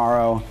it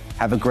tomorrow.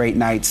 Have a great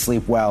night.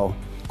 Sleep well.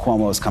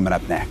 Cuomo's coming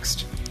up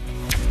next.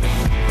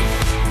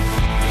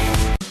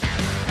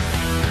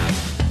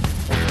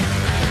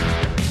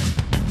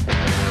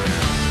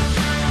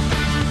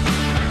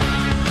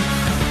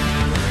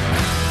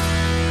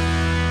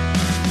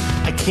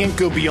 I can't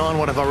go beyond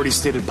what I've already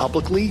stated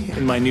publicly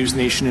in my News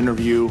Nation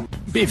interview.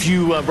 If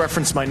you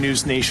reference my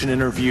News Nation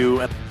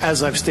interview,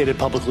 as I've stated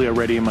publicly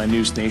already in my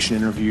News Nation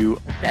interview.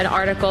 An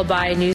article by News